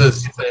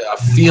a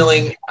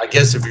feeling. I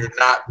guess if you're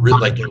not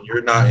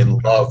you're not in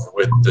love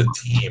with the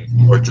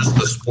team or just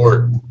the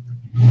sport,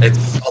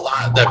 it's a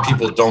lot that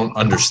people don't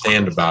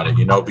understand about it.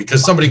 You know,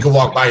 because somebody could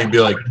walk by and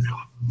be like,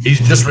 "He's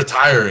just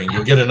retiring.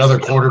 You'll get another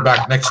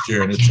quarterback next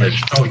year," and it's like,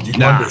 "No, do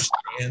you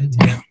understand?"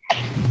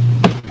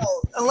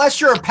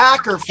 Unless you're a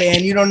Packer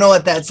fan, you don't know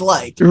what that's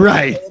like.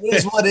 Right. It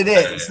is what it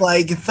is.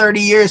 Like 30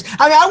 years.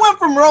 I mean, I went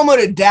from Romo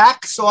to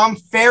Dak, so I'm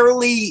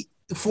fairly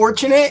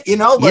fortunate, you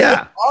know, but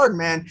It's hard,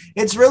 man.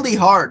 It's really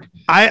hard.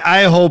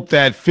 I hope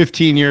that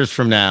 15 years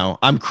from now,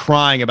 I'm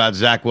crying about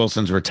Zach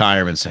Wilson's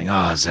retirement saying,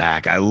 "Oh,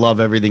 Zach, I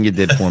love everything you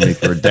did for me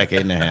for a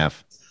decade and a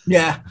half."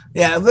 Yeah.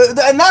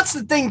 And that's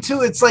the thing,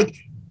 too. It's like,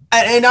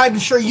 and I'm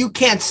sure you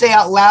can't say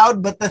out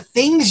loud, but the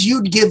things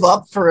you'd give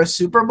up for a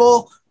Super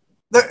Bowl,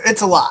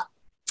 it's a lot.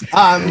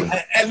 And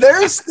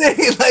there's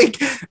things like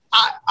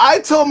I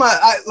told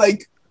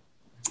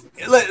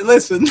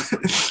listen,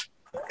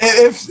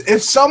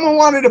 if someone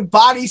wanted to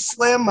body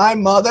slam my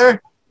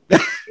mother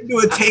into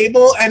a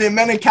table and it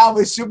meant a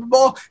Cowboys Super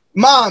Bowl,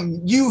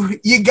 Mom, you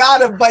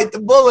gotta bite the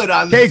bullet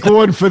on this. Take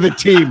one for the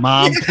team,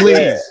 Mom,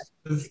 please.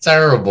 It's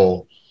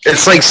terrible.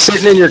 It's like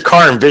sitting in your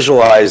car and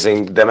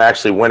visualizing them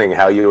actually winning,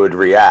 how you would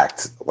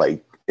react,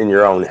 like in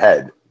your own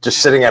head.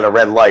 Just sitting at a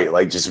red light,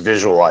 like just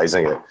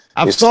visualizing it.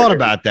 I've thought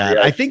about that.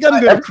 I think I'm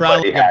going to cry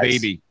like a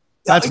baby.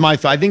 That's my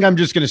thought. I think I'm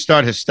just going to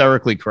start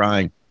hysterically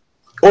crying.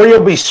 Or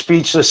you'll be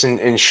speechless and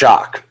in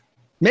shock.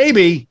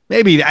 Maybe.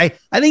 I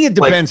think it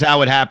depends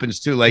how it happens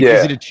too. Like,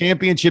 is it a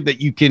championship that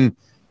you can,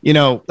 you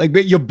know, like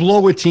you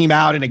blow a team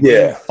out in a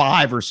game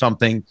 5 or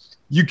something?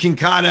 You can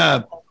kind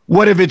of.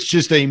 What if it's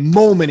just a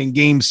moment in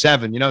Game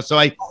 7? You know, so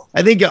I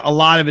think a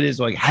lot of it is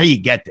like, how do you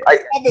get there?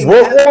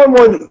 What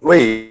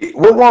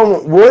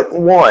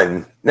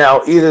won?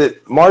 Now, either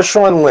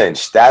Marshawn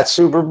Lynch, that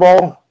Super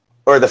Bowl,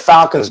 or the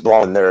Falcons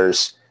blowing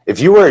theirs. If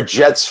you were a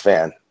Jets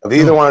fan of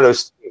either one of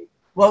those teams,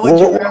 what would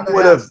you have?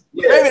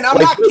 Raymond, I'm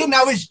not kidding.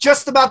 I was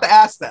just about to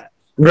ask that.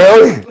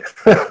 Really?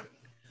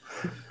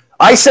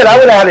 I said I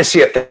would have had to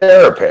see a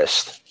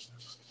therapist.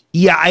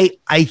 Yeah,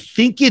 I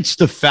think it's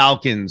the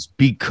Falcons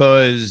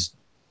because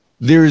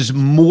there's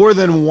more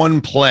than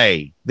one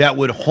play that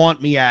would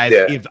haunt me as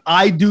if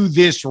I do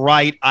this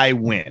right, I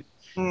win.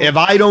 If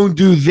I don't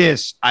do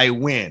this, I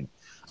win.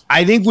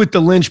 I think with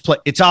the Lynch play,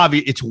 it's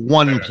obvious. It's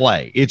one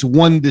play. It's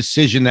one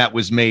decision that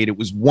was made. It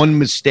was one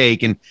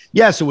mistake. And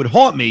yes, it would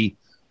haunt me,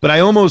 but I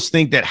almost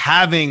think that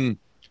having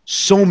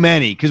so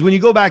many, because when you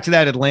go back to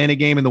that Atlanta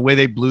game and the way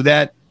they blew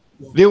that,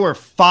 there were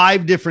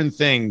 5 different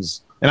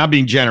things, and I'm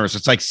being generous.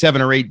 It's like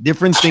 7 or 8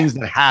 different things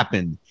that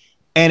happened.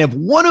 And if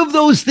one of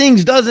those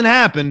things doesn't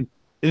happen,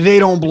 they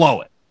don't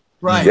blow it.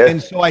 Right. Yeah.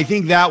 And so I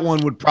think that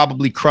one would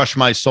probably crush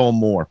my soul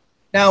more.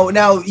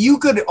 Now you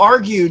could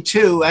argue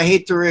too. I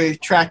hate to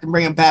retract and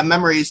bring up bad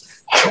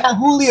memories. That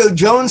Julio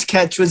Jones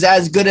catch was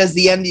as good as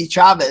the Andy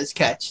Chavez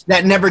catch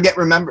that never get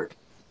remembered.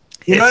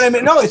 You know what I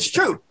mean? No, it's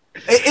true.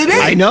 It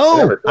is. I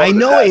know.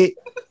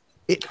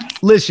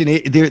 Listen,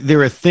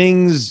 there are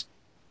things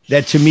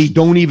that to me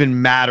don't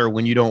even matter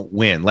when you don't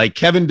win. Like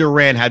Kevin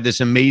Durant had this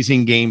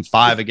amazing Game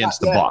 5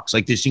 against the Bucks,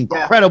 like this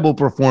incredible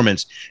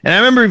performance. And I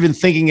remember even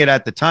thinking it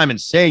at the time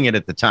and saying it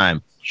at the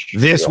time.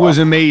 This was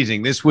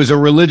amazing. This was a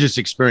religious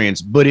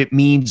experience, but it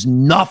means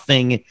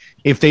nothing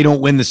if they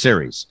don't win the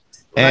series.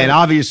 And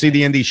obviously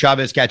the Andy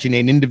Chavez catching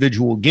an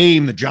individual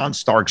game, the John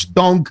Starks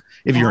dunk,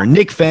 if you're a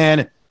Knick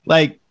fan,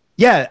 like,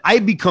 yeah, I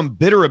become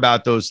bitter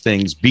about those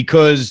things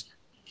because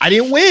I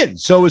didn't win.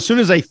 So as soon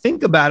as I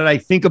think about it, I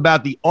think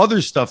about the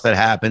other stuff that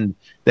happened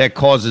that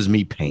causes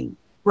me pain.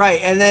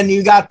 Right. And then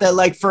you got the,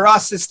 like, for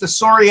us, it's the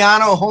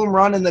Soriano home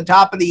run in the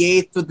top of the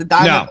 8th with the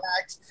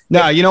Diamondbacks.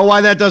 No, you know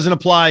why that doesn't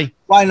apply?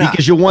 Why not?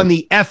 Because you won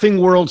the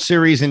effing World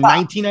Series in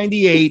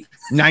 1998,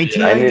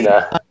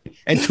 1999,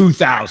 and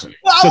 2000.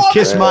 So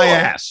kiss my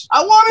ass.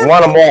 I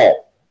want them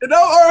all.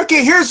 No,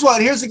 okay, here's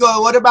one. Here's the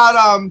goal. What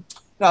about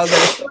the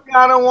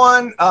Soriano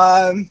one?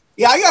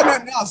 Yeah, I got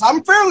nothing else.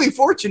 I'm fairly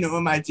fortunate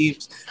with my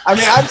teams. I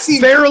mean, I've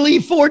seen fairly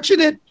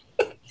fortunate.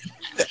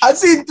 I've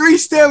seen 3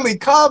 Stanley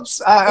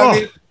Cups. I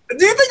mean,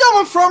 do you think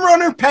I'm a front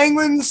runner?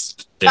 Penguins,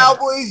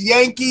 Cowboys,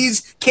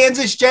 Yankees,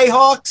 Kansas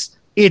Jayhawks.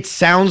 It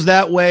sounds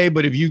that way,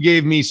 but if you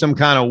gave me some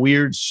kind of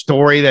weird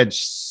story that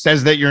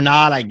says that you're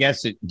not, I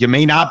guess you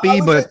may not be.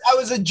 I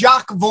was a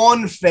Jock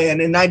Vaughn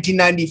fan in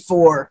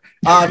 1994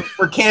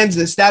 for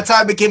Kansas. That's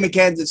how I became a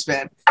Kansas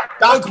fan.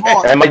 Jock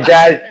Vaughn. And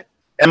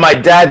my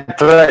dad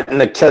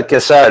threatened to kick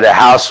us out of the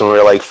house when we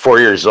were like 4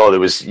 years old. It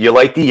was, you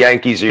like the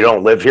Yankees, you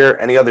don't live here.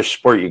 Any other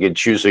sport, you can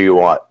choose who you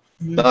want.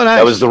 Oh, nice.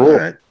 That was the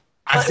rule.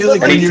 I feel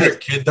like when you're a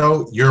kid,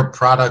 though, you're a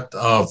product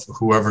of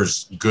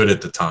whoever's good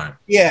at the time.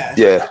 Yeah.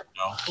 Yeah.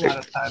 A lot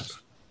of times.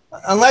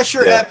 Unless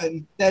you're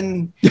Evan,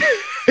 then.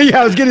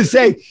 Yeah, I was going to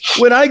say,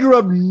 when I grew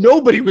up,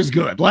 nobody was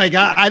good. Like,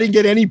 I didn't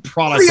get any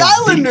product. The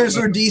Islanders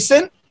were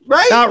decent,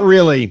 right? Not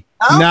really.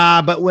 No?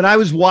 Nah, but when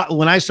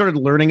I started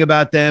learning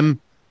about them,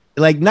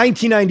 like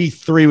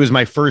 1993 was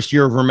my first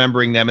year of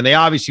remembering them, and they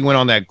obviously went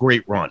on that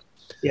great run.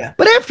 Yeah.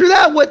 But after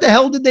that, what the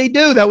hell did they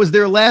do? That was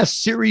their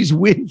last series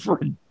win for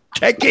a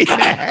decade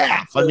and a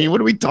half. I mean,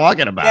 what are we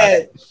talking about?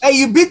 Yeah. Hey,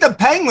 you beat the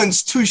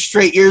Penguins 2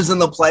 straight years in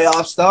the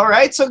playoffs, though,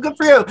 right? So good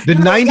for you. The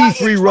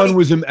 93 run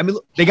was, I mean,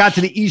 they got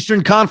to the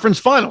Eastern Conference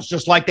Finals,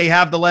 just like they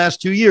have the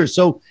last 2 years.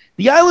 So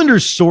the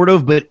Islanders sort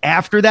of, but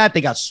after that,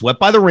 they got swept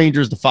by the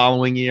Rangers the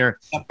following year,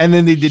 and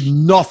then they did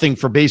nothing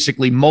for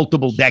basically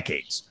multiple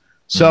decades.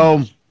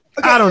 So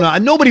I don't know.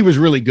 Nobody was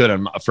really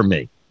good for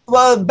me.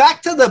 Well,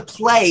 back to the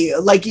play,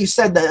 like you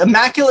said, the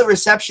immaculate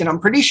reception. I'm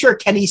pretty sure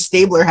Kenny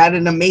Stabler had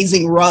an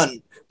amazing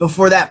run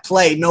before that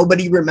play.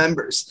 Nobody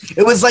remembers.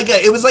 It was like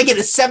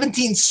a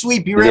 17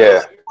 sweep. He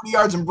ran 20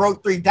 yards and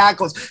broke 3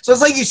 tackles. So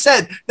it's like you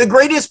said, the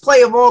greatest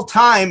play of all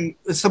time,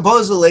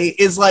 supposedly,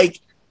 is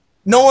like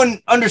no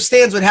one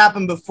understands what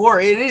happened before.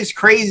 It is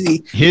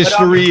crazy.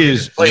 History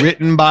is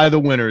written by the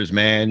winners,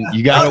 man.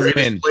 You got to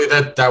win. Play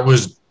that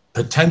was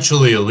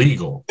potentially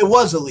illegal. It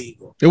was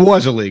illegal. It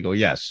was illegal,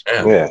 yes.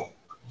 Yeah.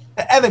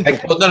 Evan.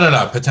 Well,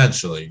 no.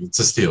 Potentially. It's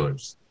the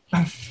Steelers.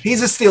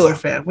 He's a Steeler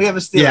fan. We have a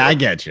Steeler. Yeah, I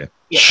get you.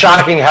 Yeah.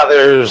 Shocking how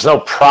there's no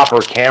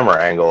proper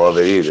camera angle of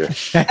it either.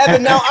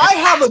 Evan, now I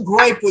have a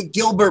gripe with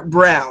Gilbert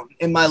Brown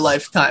in my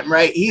lifetime,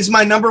 right? He's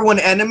my number 1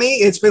 enemy.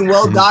 It's been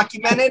well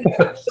documented.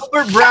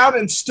 Gilbert Brown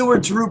and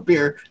Stewart's Root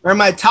Beer are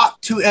my top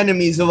 2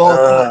 enemies of all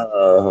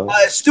time.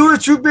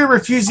 Stewart's Root Beer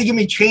refused to give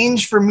me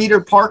change for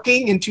meter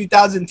parking in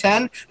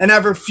 2010, and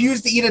I've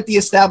refused to eat at the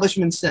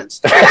establishment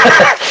since.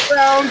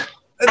 Brown.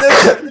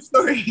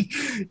 Sorry.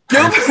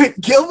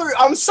 Gilbert,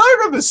 I'm sorry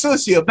I'm a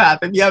sociopath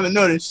if you haven't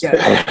noticed yet.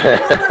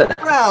 Gilbert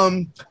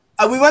Brown,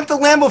 we went to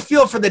Lambeau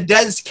Field for the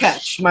Dez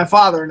catch, my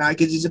father and I,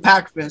 because he's a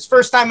Packer fan. It's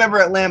first time ever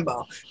at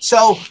Lambeau.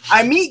 So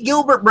I meet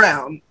Gilbert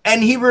Brown,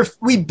 and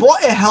we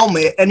bought a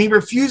helmet, and he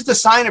refused to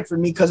sign it for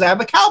me because I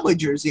have a Cowboy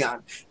jersey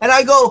on. And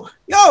I go,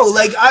 yo,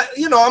 like,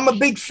 I'm a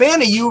big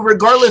fan of you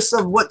regardless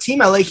of what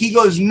team I like. He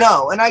goes,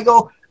 no. And I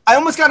go, I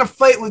almost got a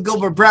fight with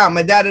Gilbert Brown.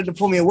 My dad had to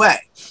pull me away.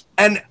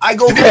 And I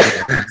go, who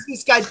does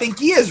this guy think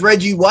he is,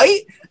 Reggie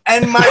White?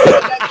 And my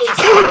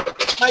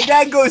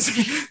dad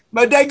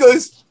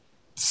goes,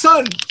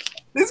 son,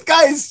 this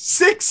guy's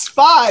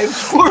 6'5",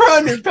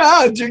 400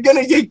 pounds. You're going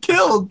to get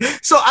killed.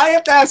 So I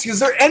have to ask you, is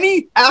there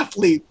any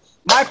athlete?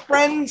 My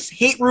friends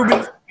hate Ruben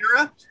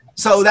Rivera,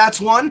 so that's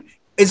one.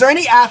 Is there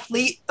any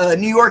athlete,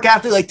 New York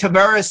athlete like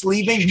Tavares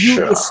leaving,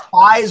 you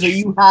despise or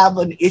you have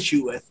an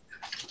issue with?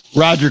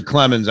 Roger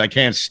Clemens. I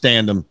can't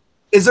stand him.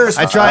 Is there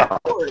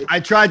I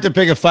tried to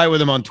pick a fight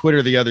with him on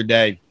Twitter the other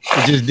day.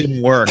 It just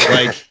didn't work.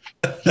 Like,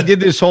 he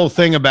did this whole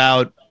thing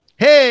about,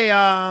 hey,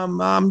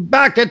 I'm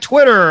back at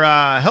Twitter.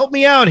 Help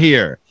me out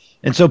here.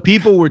 And so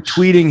people were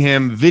tweeting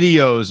him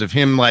videos of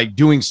him like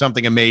doing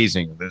something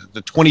amazing,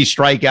 the 20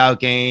 strikeout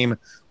game,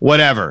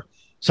 whatever.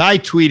 So I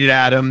tweeted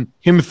at him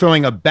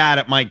throwing a bat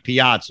at Mike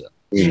Piazza,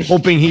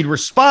 hoping he'd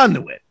respond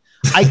to it.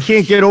 I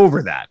can't get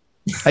over that.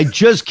 I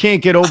just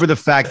can't get over the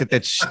fact that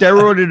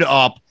steroided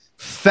up,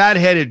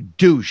 fat-headed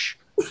douche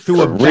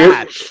threw a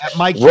bat at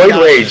Mike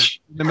Piazza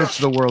in the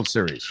midst of the World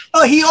Series.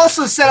 Oh, he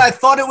also said, I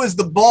thought it was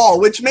the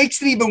ball, which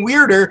makes it even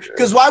weirder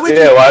because why would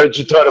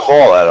you throw the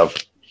ball at him?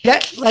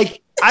 That,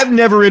 like, I've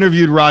never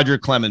interviewed Roger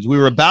Clemens. We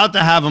were about to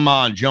have him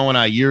on, Joe and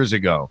I, years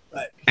ago.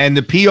 Right. And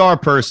the PR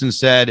person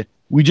said,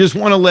 we just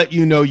want to let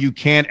you know you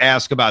can't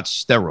ask about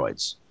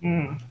steroids.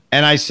 And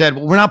I said,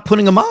 well, we're not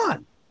putting them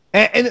on.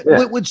 And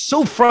what's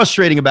so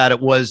frustrating about it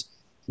was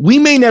we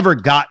may never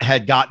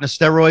had gotten to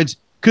steroids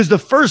because the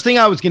first thing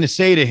I was going to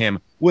say to him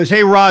was,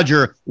 hey,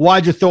 Roger,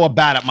 why'd you throw a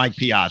bat at Mike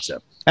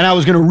Piazza? And I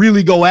was going to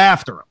really go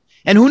after him.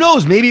 And who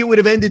knows, maybe it would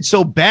have ended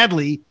so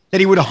badly that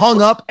he would have hung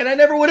up and I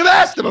never would have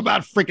asked him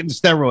about freaking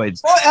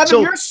steroids. Well,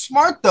 Evan, you're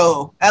smart,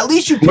 though. At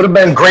least you would have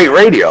been great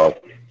radio.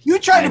 You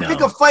tried to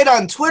pick a fight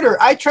on Twitter.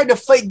 I tried to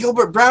fight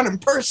Gilbert Brown in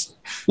person.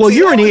 Well,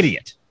 you're an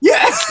idiot. Yeah.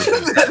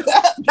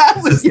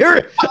 that was.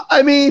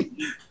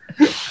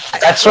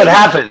 That's what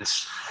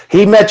happens.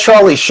 He met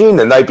Charlie Sheen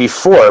the night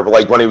before,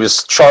 like when he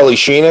was Charlie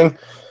Sheening.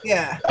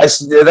 Yeah.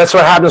 That's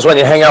what happens when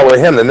you hang out with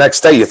him. The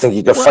next day, you think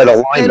you could fight a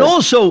lineman. And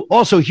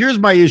also, here's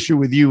my issue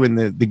with you and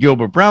the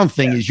Gilbert Brown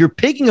thing is you're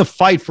picking a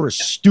fight for a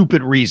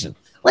stupid reason.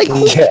 Like,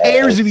 who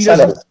cares if he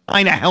doesn't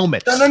sign a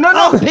helmet? No.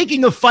 I'm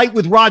picking a fight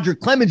with Roger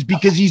Clemens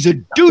because he's a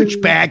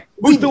douchebag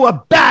who threw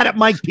a bat at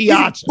Mike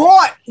Piazza.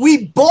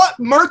 We bought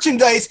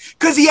merchandise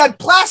because he had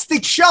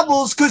plastic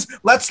shovels because,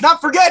 let's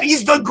not forget,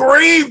 he's the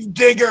grave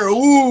digger.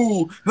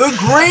 Ooh, the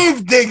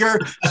grave digger.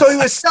 So he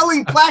was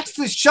selling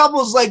plastic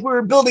shovels like we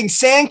were building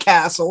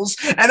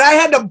sandcastles, and I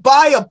had to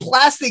buy a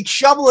plastic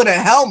shovel and a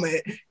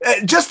helmet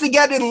just to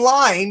get in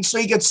line so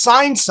he could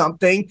sign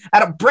something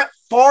at a Brett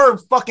Favre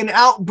fucking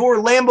outdoor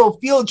Lambeau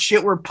Field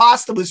shit where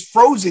pasta was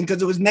frozen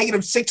because it was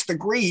 -6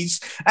 degrees,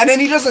 and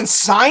then he doesn't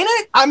sign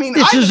it? I mean,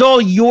 this is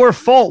all your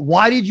fault.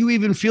 Why did you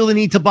even feel the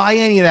need to buy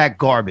any of that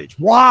garbage?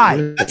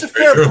 Why? That's a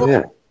fair point.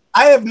 Yeah.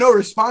 I have no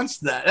response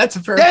to that. That's a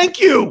fair Thank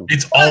you.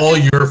 It's all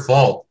your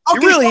fault.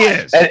 Okay, it really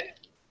is.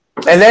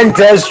 And then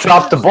Dez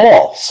dropped the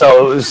ball,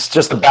 so it was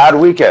just a bad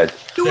weekend.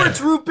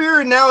 Stewart's root beer,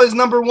 and now is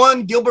number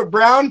one, Gilbert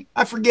Brown.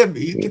 I forgive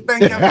you. You can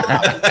thank him.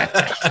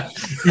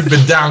 You've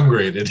been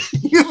downgraded.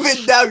 You've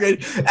been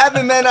downgraded.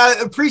 Evan, man, I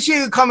appreciate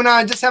you coming on.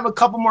 I just have a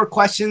couple more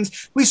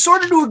questions. We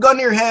sort of do a gun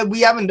to your head. We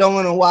haven't done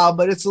one in a while,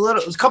 but it's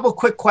a couple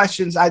quick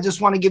questions. I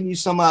just want to give you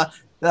some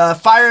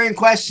firing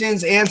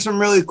questions, answer them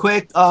really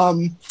quick. All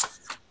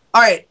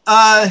right.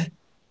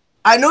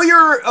 I know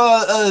you're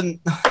a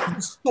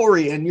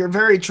historian. You're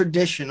very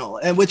traditional,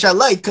 and which I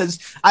like because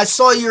I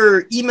saw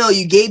your email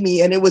you gave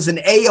me, and it was an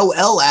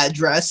AOL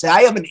address.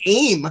 I have an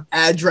AIM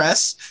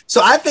address,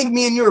 so I think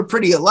me and you are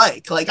pretty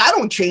alike. Like, I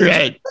don't change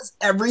it because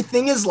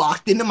everything is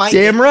locked into my.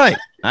 Damn right,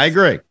 I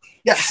agree.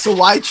 Yeah, so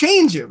why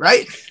change it,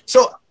 right?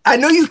 So I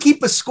know you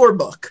keep a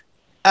scorebook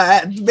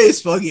at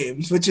baseball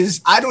games, which is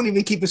I don't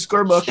even keep a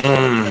scorebook at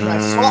my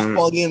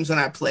softball games when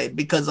I played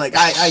because like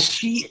I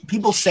cheat.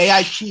 People say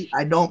I cheat.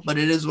 I don't, but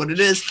it is what it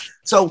is.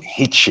 So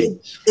he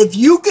cheats. If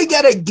you could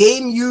get a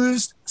game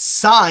used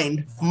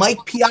signed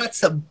Mike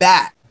Piazza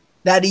bat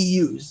that he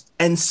used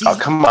and see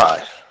come on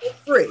for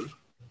free,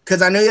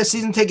 because I know you have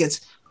season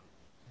tickets,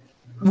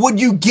 would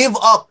you give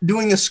up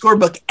doing a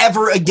scorebook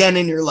ever again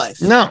in your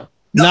life? No.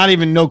 Not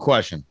even, no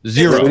question.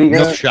 Zero,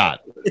 no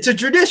shot. It's a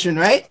tradition,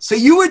 right? So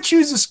you would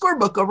choose a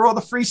scorebook over all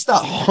the free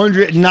stuff.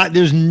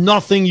 There's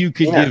nothing you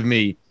could give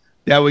me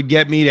that would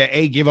get me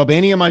to give up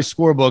any of my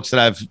scorebooks that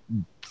I've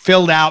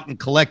filled out and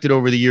collected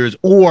over the years,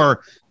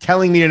 or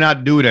telling me to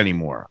not do it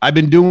anymore. I've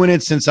been doing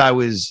it since I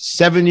was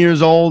 7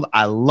 years old.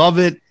 I love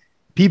it.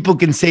 People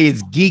can say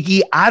it's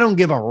geeky. I don't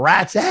give a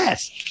rat's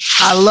ass.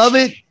 I love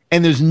it.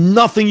 And there's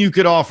nothing you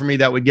could offer me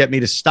that would get me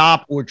to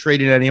stop or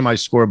trade in any of my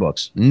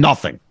scorebooks.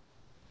 Nothing.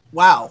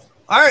 Wow.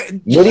 All right.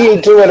 What do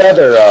you do at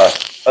other,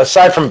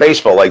 aside from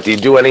baseball? Like, do you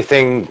do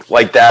anything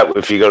like that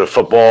if you go to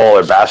football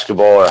or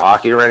basketball or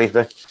hockey or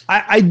anything?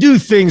 I do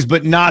things,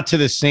 but not to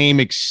the same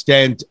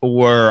extent,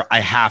 or I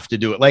have to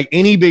do it. Like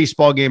any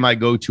baseball game I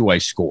go to, I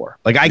score.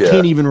 Like I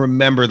can't even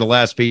remember the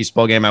last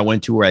baseball game I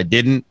went to where I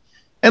didn't.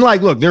 And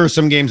like, look, there are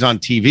some games on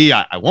TV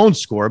I won't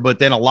score, but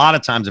then a lot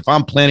of times if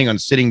I'm planning on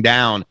sitting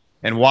down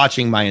and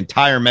watching my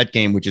entire Met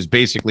game, which is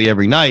basically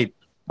every night,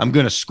 I'm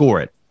going to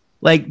score it.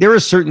 Like there are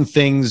certain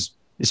things,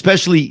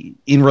 especially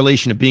in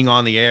relation to being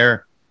on the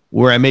air,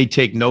 where I may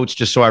take notes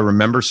just so I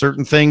remember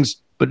certain things,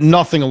 but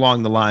nothing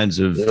along the lines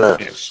of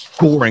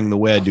scoring the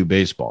way I do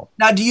baseball.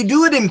 Now, do you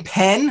do it in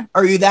pen,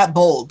 or are you that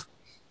bold?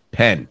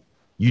 Pen.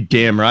 You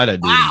damn right I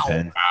do it in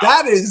pen.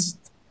 That is,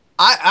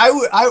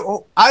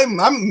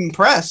 I'm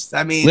impressed.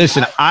 I mean,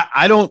 listen,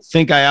 I don't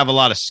think I have a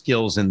lot of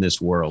skills in this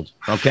world.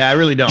 Okay, I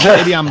really don't.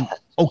 Maybe I'm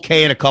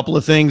okay at a couple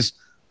of things.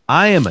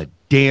 I am a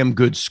damn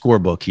good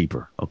scorebook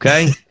keeper.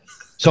 Okay.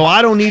 So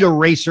I don't need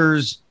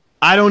erasers.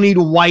 I don't need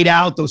to white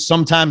out, though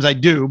sometimes I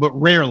do, but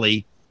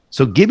rarely.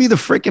 So give me the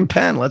freaking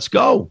pen. Let's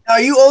go. Are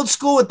you old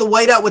school with the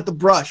white out with the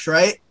brush,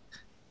 right?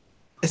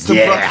 It's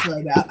the brush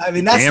white out. I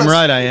mean, that's damn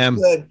right I am.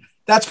 Good.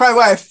 That's probably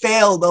why I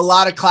failed a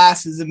lot of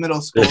classes in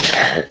middle school.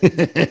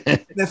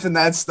 Sniffing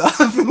that stuff.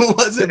 It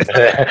wasn't.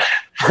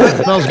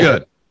 It smells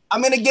good.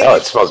 I'm gonna give.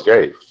 It smells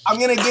great. I'm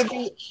gonna give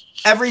you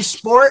every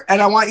sport,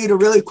 and I want you to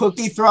really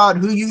quickly throw out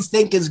who you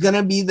think is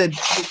gonna be the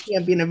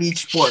champion of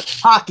each sport.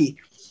 Hockey.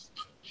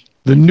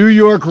 The New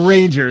York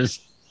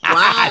Rangers.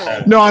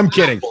 Wow. No, I'm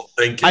kidding.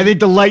 I think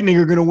the Lightning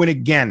are going to win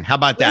again. How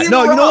about that?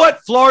 No, you know what?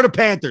 Florida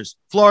Panthers.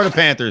 Florida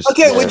Panthers.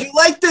 Okay, would you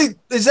like to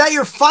 – is that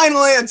your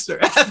final answer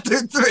after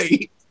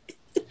 3?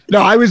 No,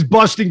 I was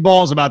busting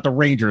balls about the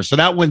Rangers, so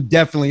that one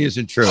definitely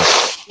isn't true.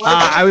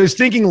 I was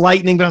thinking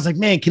Lightning, but I was like,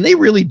 man, can they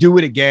really do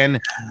it again?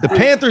 The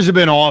Panthers have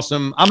been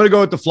awesome. I'm going to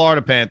go with the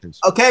Florida Panthers.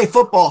 Okay,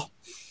 football.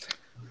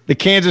 The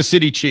Kansas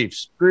City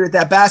Chiefs. Agree with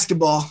that.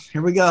 Basketball.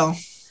 Here we go.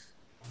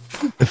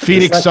 The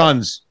Phoenix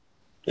Suns.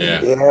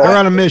 Yeah. They're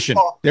on a mission.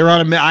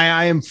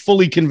 I am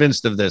fully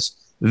convinced of this.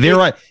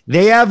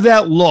 They have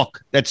that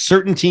look that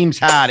certain teams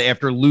had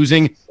after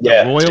losing.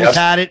 The Royals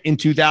had it in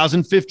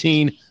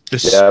 2015. The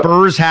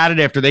Spurs had it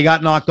after they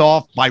got knocked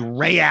off by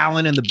Ray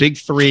Allen and the Big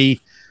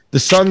Three. The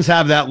Suns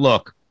have that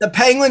look. The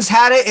Penguins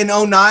had it in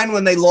 2009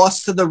 when they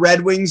lost to the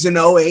Red Wings in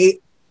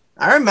 2008.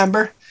 I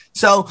remember.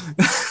 So,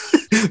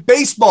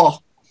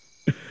 baseball.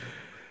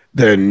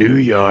 The New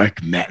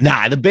York Mets.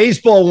 Nah, the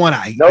baseball one.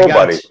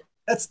 Nobody.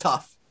 That's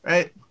tough,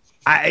 right?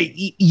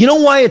 You know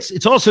why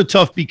it's also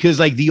tough because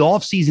like the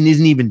offseason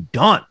isn't even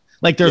done.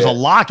 Like there's a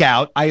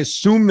lockout. I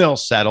assume they'll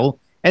settle,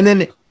 and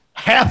then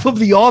half of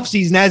the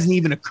offseason hasn't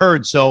even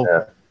occurred.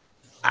 So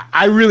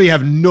I really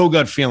have no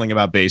gut feeling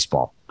about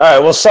baseball. All right,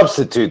 we'll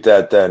substitute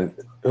that then.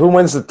 Who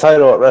wins the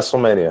title at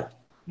WrestleMania?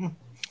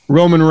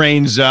 Roman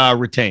Reigns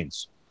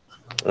retains.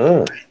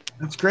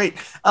 That's great.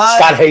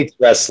 Scott hates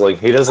wrestling.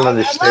 He doesn't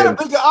understand.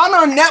 On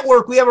our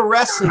network, we have a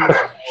wrestling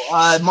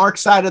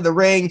Mark's Side of the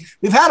Ring.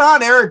 We've had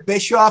on Eric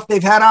Bischoff.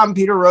 They've had on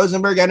Peter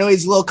Rosenberg. I know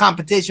he's a little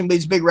competition, but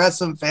he's a big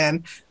wrestling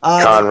fan.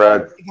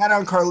 Conrad. We had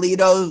on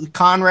Carlito,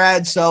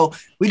 Conrad. So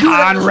we do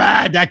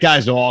Conrad. That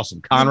guy's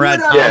awesome. Conrad.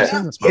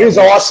 He's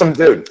awesome,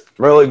 dude.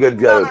 Really good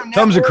guy.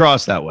 Comes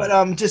across that way.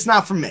 But just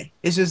not for me.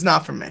 It's just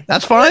not for me.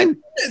 That's fine.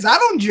 I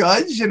don't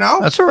judge, you know.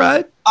 That's all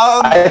right.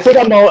 I think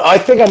I'm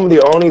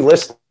the only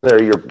listener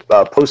to your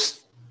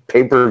post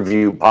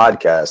pay-per-view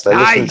podcast.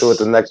 I listen to it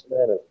the next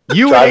minute.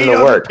 You 8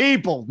 other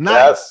people.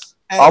 Nice.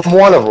 Yes. I'm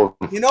one of them.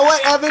 You know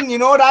what, Evan? You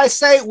know what I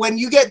say? When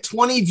you get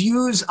 20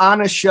 views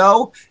on a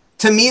show,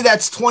 to me,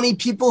 that's 20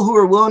 people who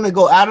are willing to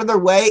go out of their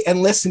way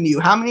and listen to you.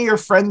 How many of your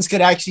friends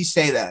could actually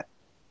say that?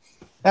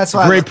 That's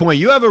why. Great point.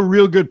 You have a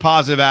real good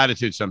positive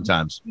attitude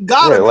sometimes. You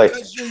got it,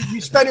 because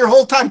you spend your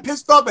whole time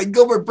pissed off at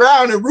Gilbert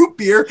Brown and root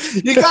beer.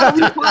 You got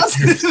to be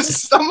positive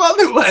some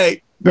other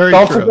way.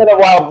 Don't forget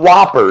about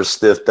Whoppers,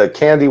 the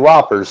candy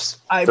Whoppers.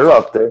 They're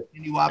up there.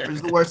 Candy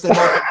Whoppers, the worst thing. All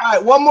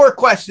right, one more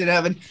question,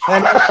 Evan.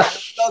 And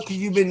because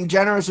you've been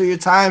generous with your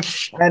time,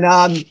 and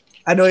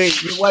I know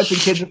your wife and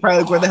kids are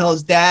probably like, where the hell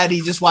is Dad? He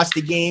just watched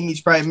the game.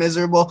 He's probably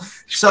miserable.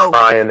 So,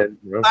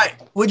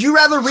 would you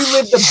rather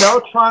relive the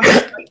Beltron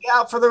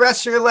strikeout for the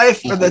rest of your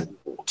life or the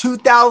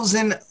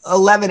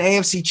 2011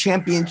 AFC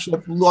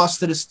Championship loss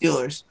to the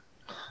Steelers?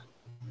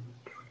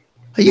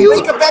 You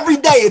wake up every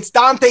day. It's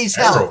Dante's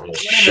hell.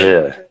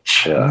 Yeah.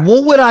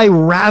 What would I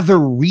rather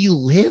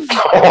relive?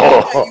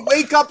 You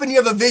wake up and you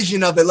have a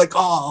vision of it, like,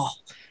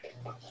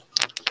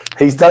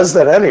 he does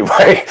that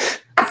anyway.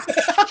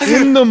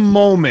 In the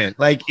moment,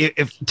 like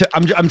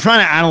I'm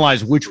trying to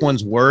analyze which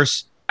one's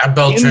worse. In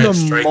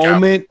the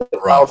moment,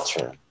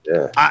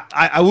 yeah.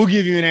 I will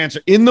give you an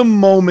answer. In the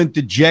moment,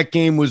 the Jet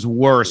game was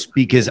worse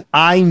because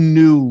I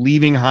knew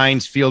leaving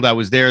Heinz Field, I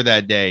was there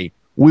that day,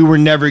 we were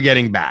never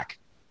getting back.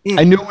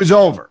 I knew it was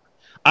over.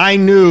 I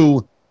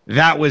knew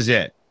that was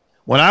it.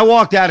 When I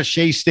walked out of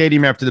Shea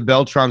Stadium after the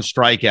Beltron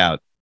strikeout,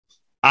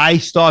 I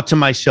thought to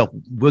myself,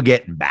 we're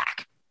getting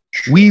back.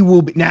 We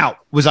will be. Now,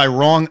 was I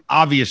wrong?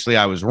 Obviously,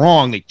 I was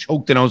wrong. They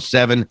choked in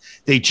 2007.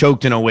 They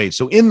choked in 2008.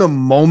 So in the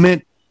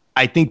moment,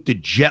 I think the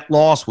Jet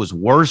loss was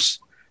worse.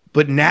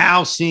 But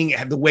now seeing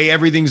the way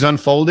everything's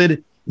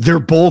unfolded, they're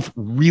both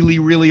really,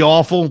 really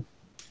awful.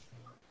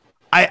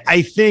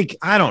 I think,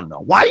 I don't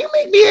know. Why do you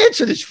make me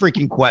answer this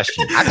freaking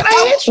question? How can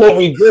I answer what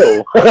we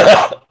do?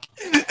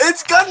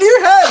 It's gun to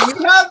your head.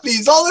 We have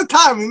these all the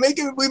time. We make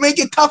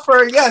it tough for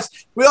our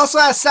guests. We also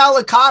have Sal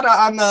Licata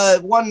on the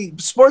one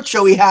sports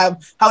show we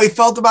have, how he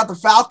felt about the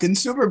Falcons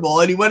Super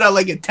Bowl, and he went on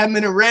like a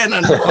 10-minute rant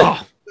on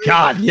oh,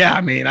 God, yeah, I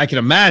mean, I can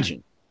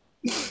imagine.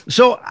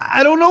 So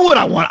I don't know what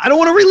I want. I don't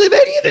want to relive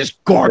any of this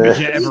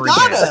garbage ever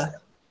again.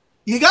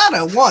 You gotta.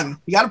 All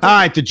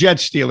right, the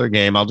Jets Steeler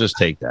game. I'll just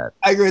take that.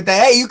 I agree with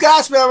that. Hey, you can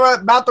ask me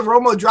about the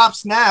Romo drop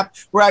snap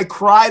where I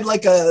cried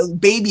like a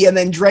baby and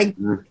then drank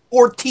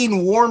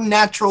 14 warm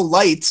natural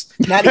lights.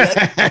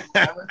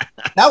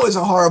 That was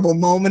a horrible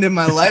moment in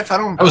my life.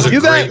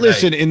 You guys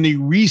listen, in the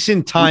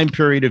recent time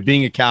period of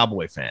being a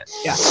Cowboy fan,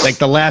 like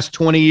the last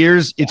 20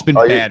 years, it's been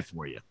bad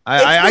for you.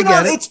 I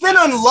get it. It's been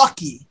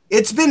unlucky.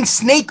 It's been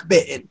snake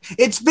bitten.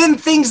 It's been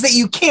things that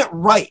you can't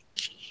write.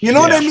 You know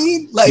what I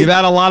mean? Like, you've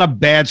had a lot of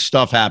bad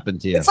stuff happen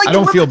to you. Like I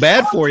don't feel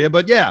bad for you,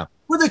 but yeah.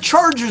 We're the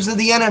Chargers of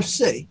the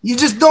NFC. You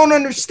just don't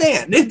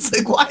understand. It's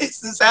like, why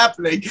is this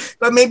happening?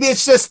 But maybe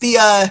it's just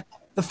the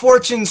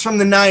fortunes from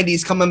the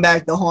 90s coming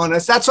back to haunt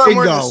us. That's why I'm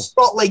wearing the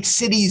Salt Lake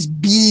City's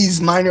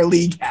Bees minor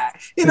league hat.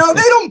 You know,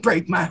 they don't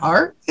break my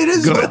heart. It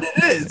is what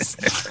it is.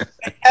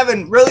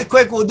 Evan, really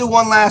quick, we'll do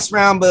one last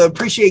round, but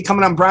appreciate you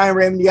coming on. Brian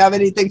Raymond, do you have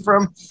anything for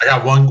him? I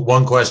got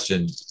one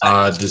question.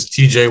 Does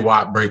TJ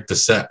Watt break the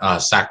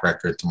sack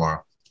record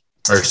tomorrow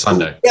or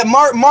Sunday? Yeah,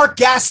 Mark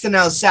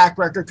Gastineau's sack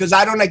record, because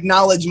I don't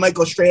acknowledge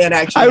Michael Strahan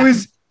actually.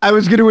 I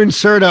was going to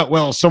insert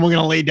someone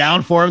going to lay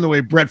down for him the way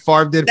Brett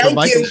Favre did for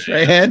Michael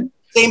Strahan.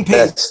 Same page.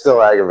 That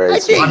still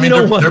aggravates me. think- I mean,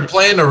 they're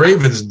playing the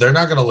Ravens. They're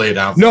not going to lay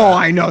down. No,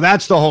 I know.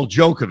 That's the whole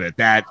joke of it.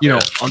 That,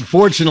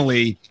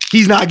 unfortunately,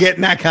 he's not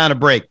getting that kind of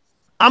break.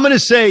 I'm going to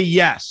say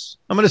yes.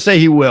 I'm going to say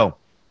he will.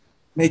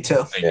 Me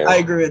too. Yeah. I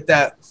agree with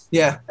that.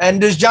 Yeah. And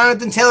does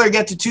Jonathan Taylor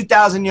get to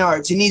 2,000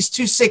 yards? He needs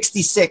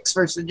 266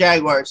 versus the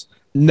Jaguars.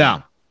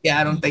 No. Yeah,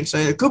 I don't think so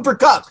either. Cooper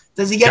Kupp,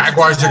 does he get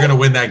Jaguars to are going to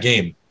win that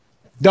game.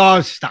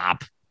 Dog,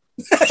 stop.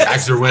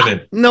 Jags are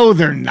winning. No,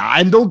 they're not.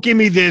 And don't give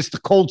me this. The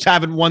Colts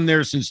haven't won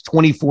there since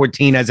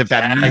 2014 as if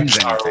that means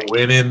Jags are anything.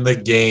 winning the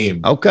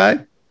game. Okay.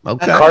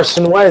 Okay.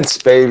 Carson Wentz,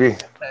 baby.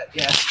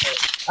 Yeah.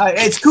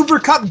 It's Cooper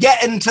Kupp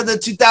getting to the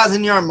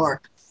 2,000-yard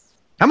mark.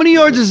 How many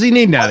yards does he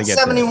need now to get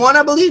there? 71,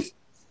 I believe,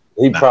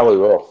 He probably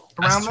will.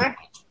 around there.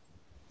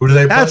 Who do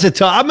they That's play? a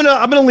tough. I'm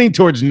gonna lean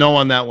towards no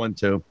on that one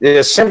too.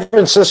 Yeah, San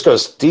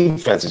Francisco's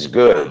defense is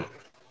good.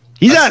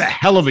 He's had a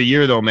hell of a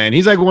year though, man.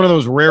 He's like one of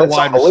those rare That's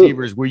wide unbelievable.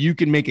 receivers where you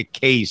can make a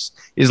case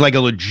is like a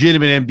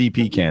legitimate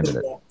MVP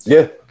candidate.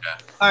 Yeah.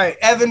 All right,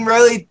 Evan,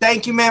 really,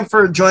 thank you, man,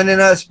 for joining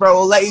us, bro.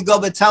 We'll let you go,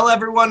 but tell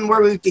everyone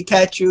where we can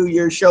catch you,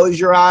 your shows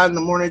you're on,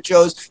 the morning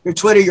shows, your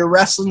Twitter, your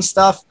wrestling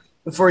stuff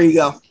before you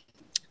go.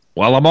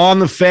 Well, I'm on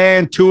the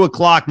Fan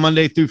 2:00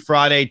 Monday through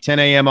Friday, 10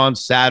 a.m. on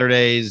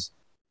Saturdays.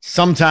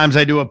 Sometimes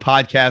I do a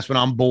podcast when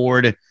I'm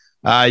bored.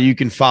 You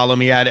can follow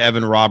me at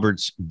Evan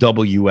Roberts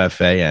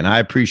WFAN. I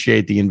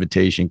appreciate the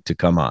invitation to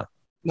come on.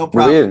 No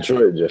problem. We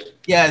enjoyed you.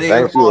 Yeah, they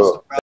Thank were you.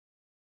 awesome, bro.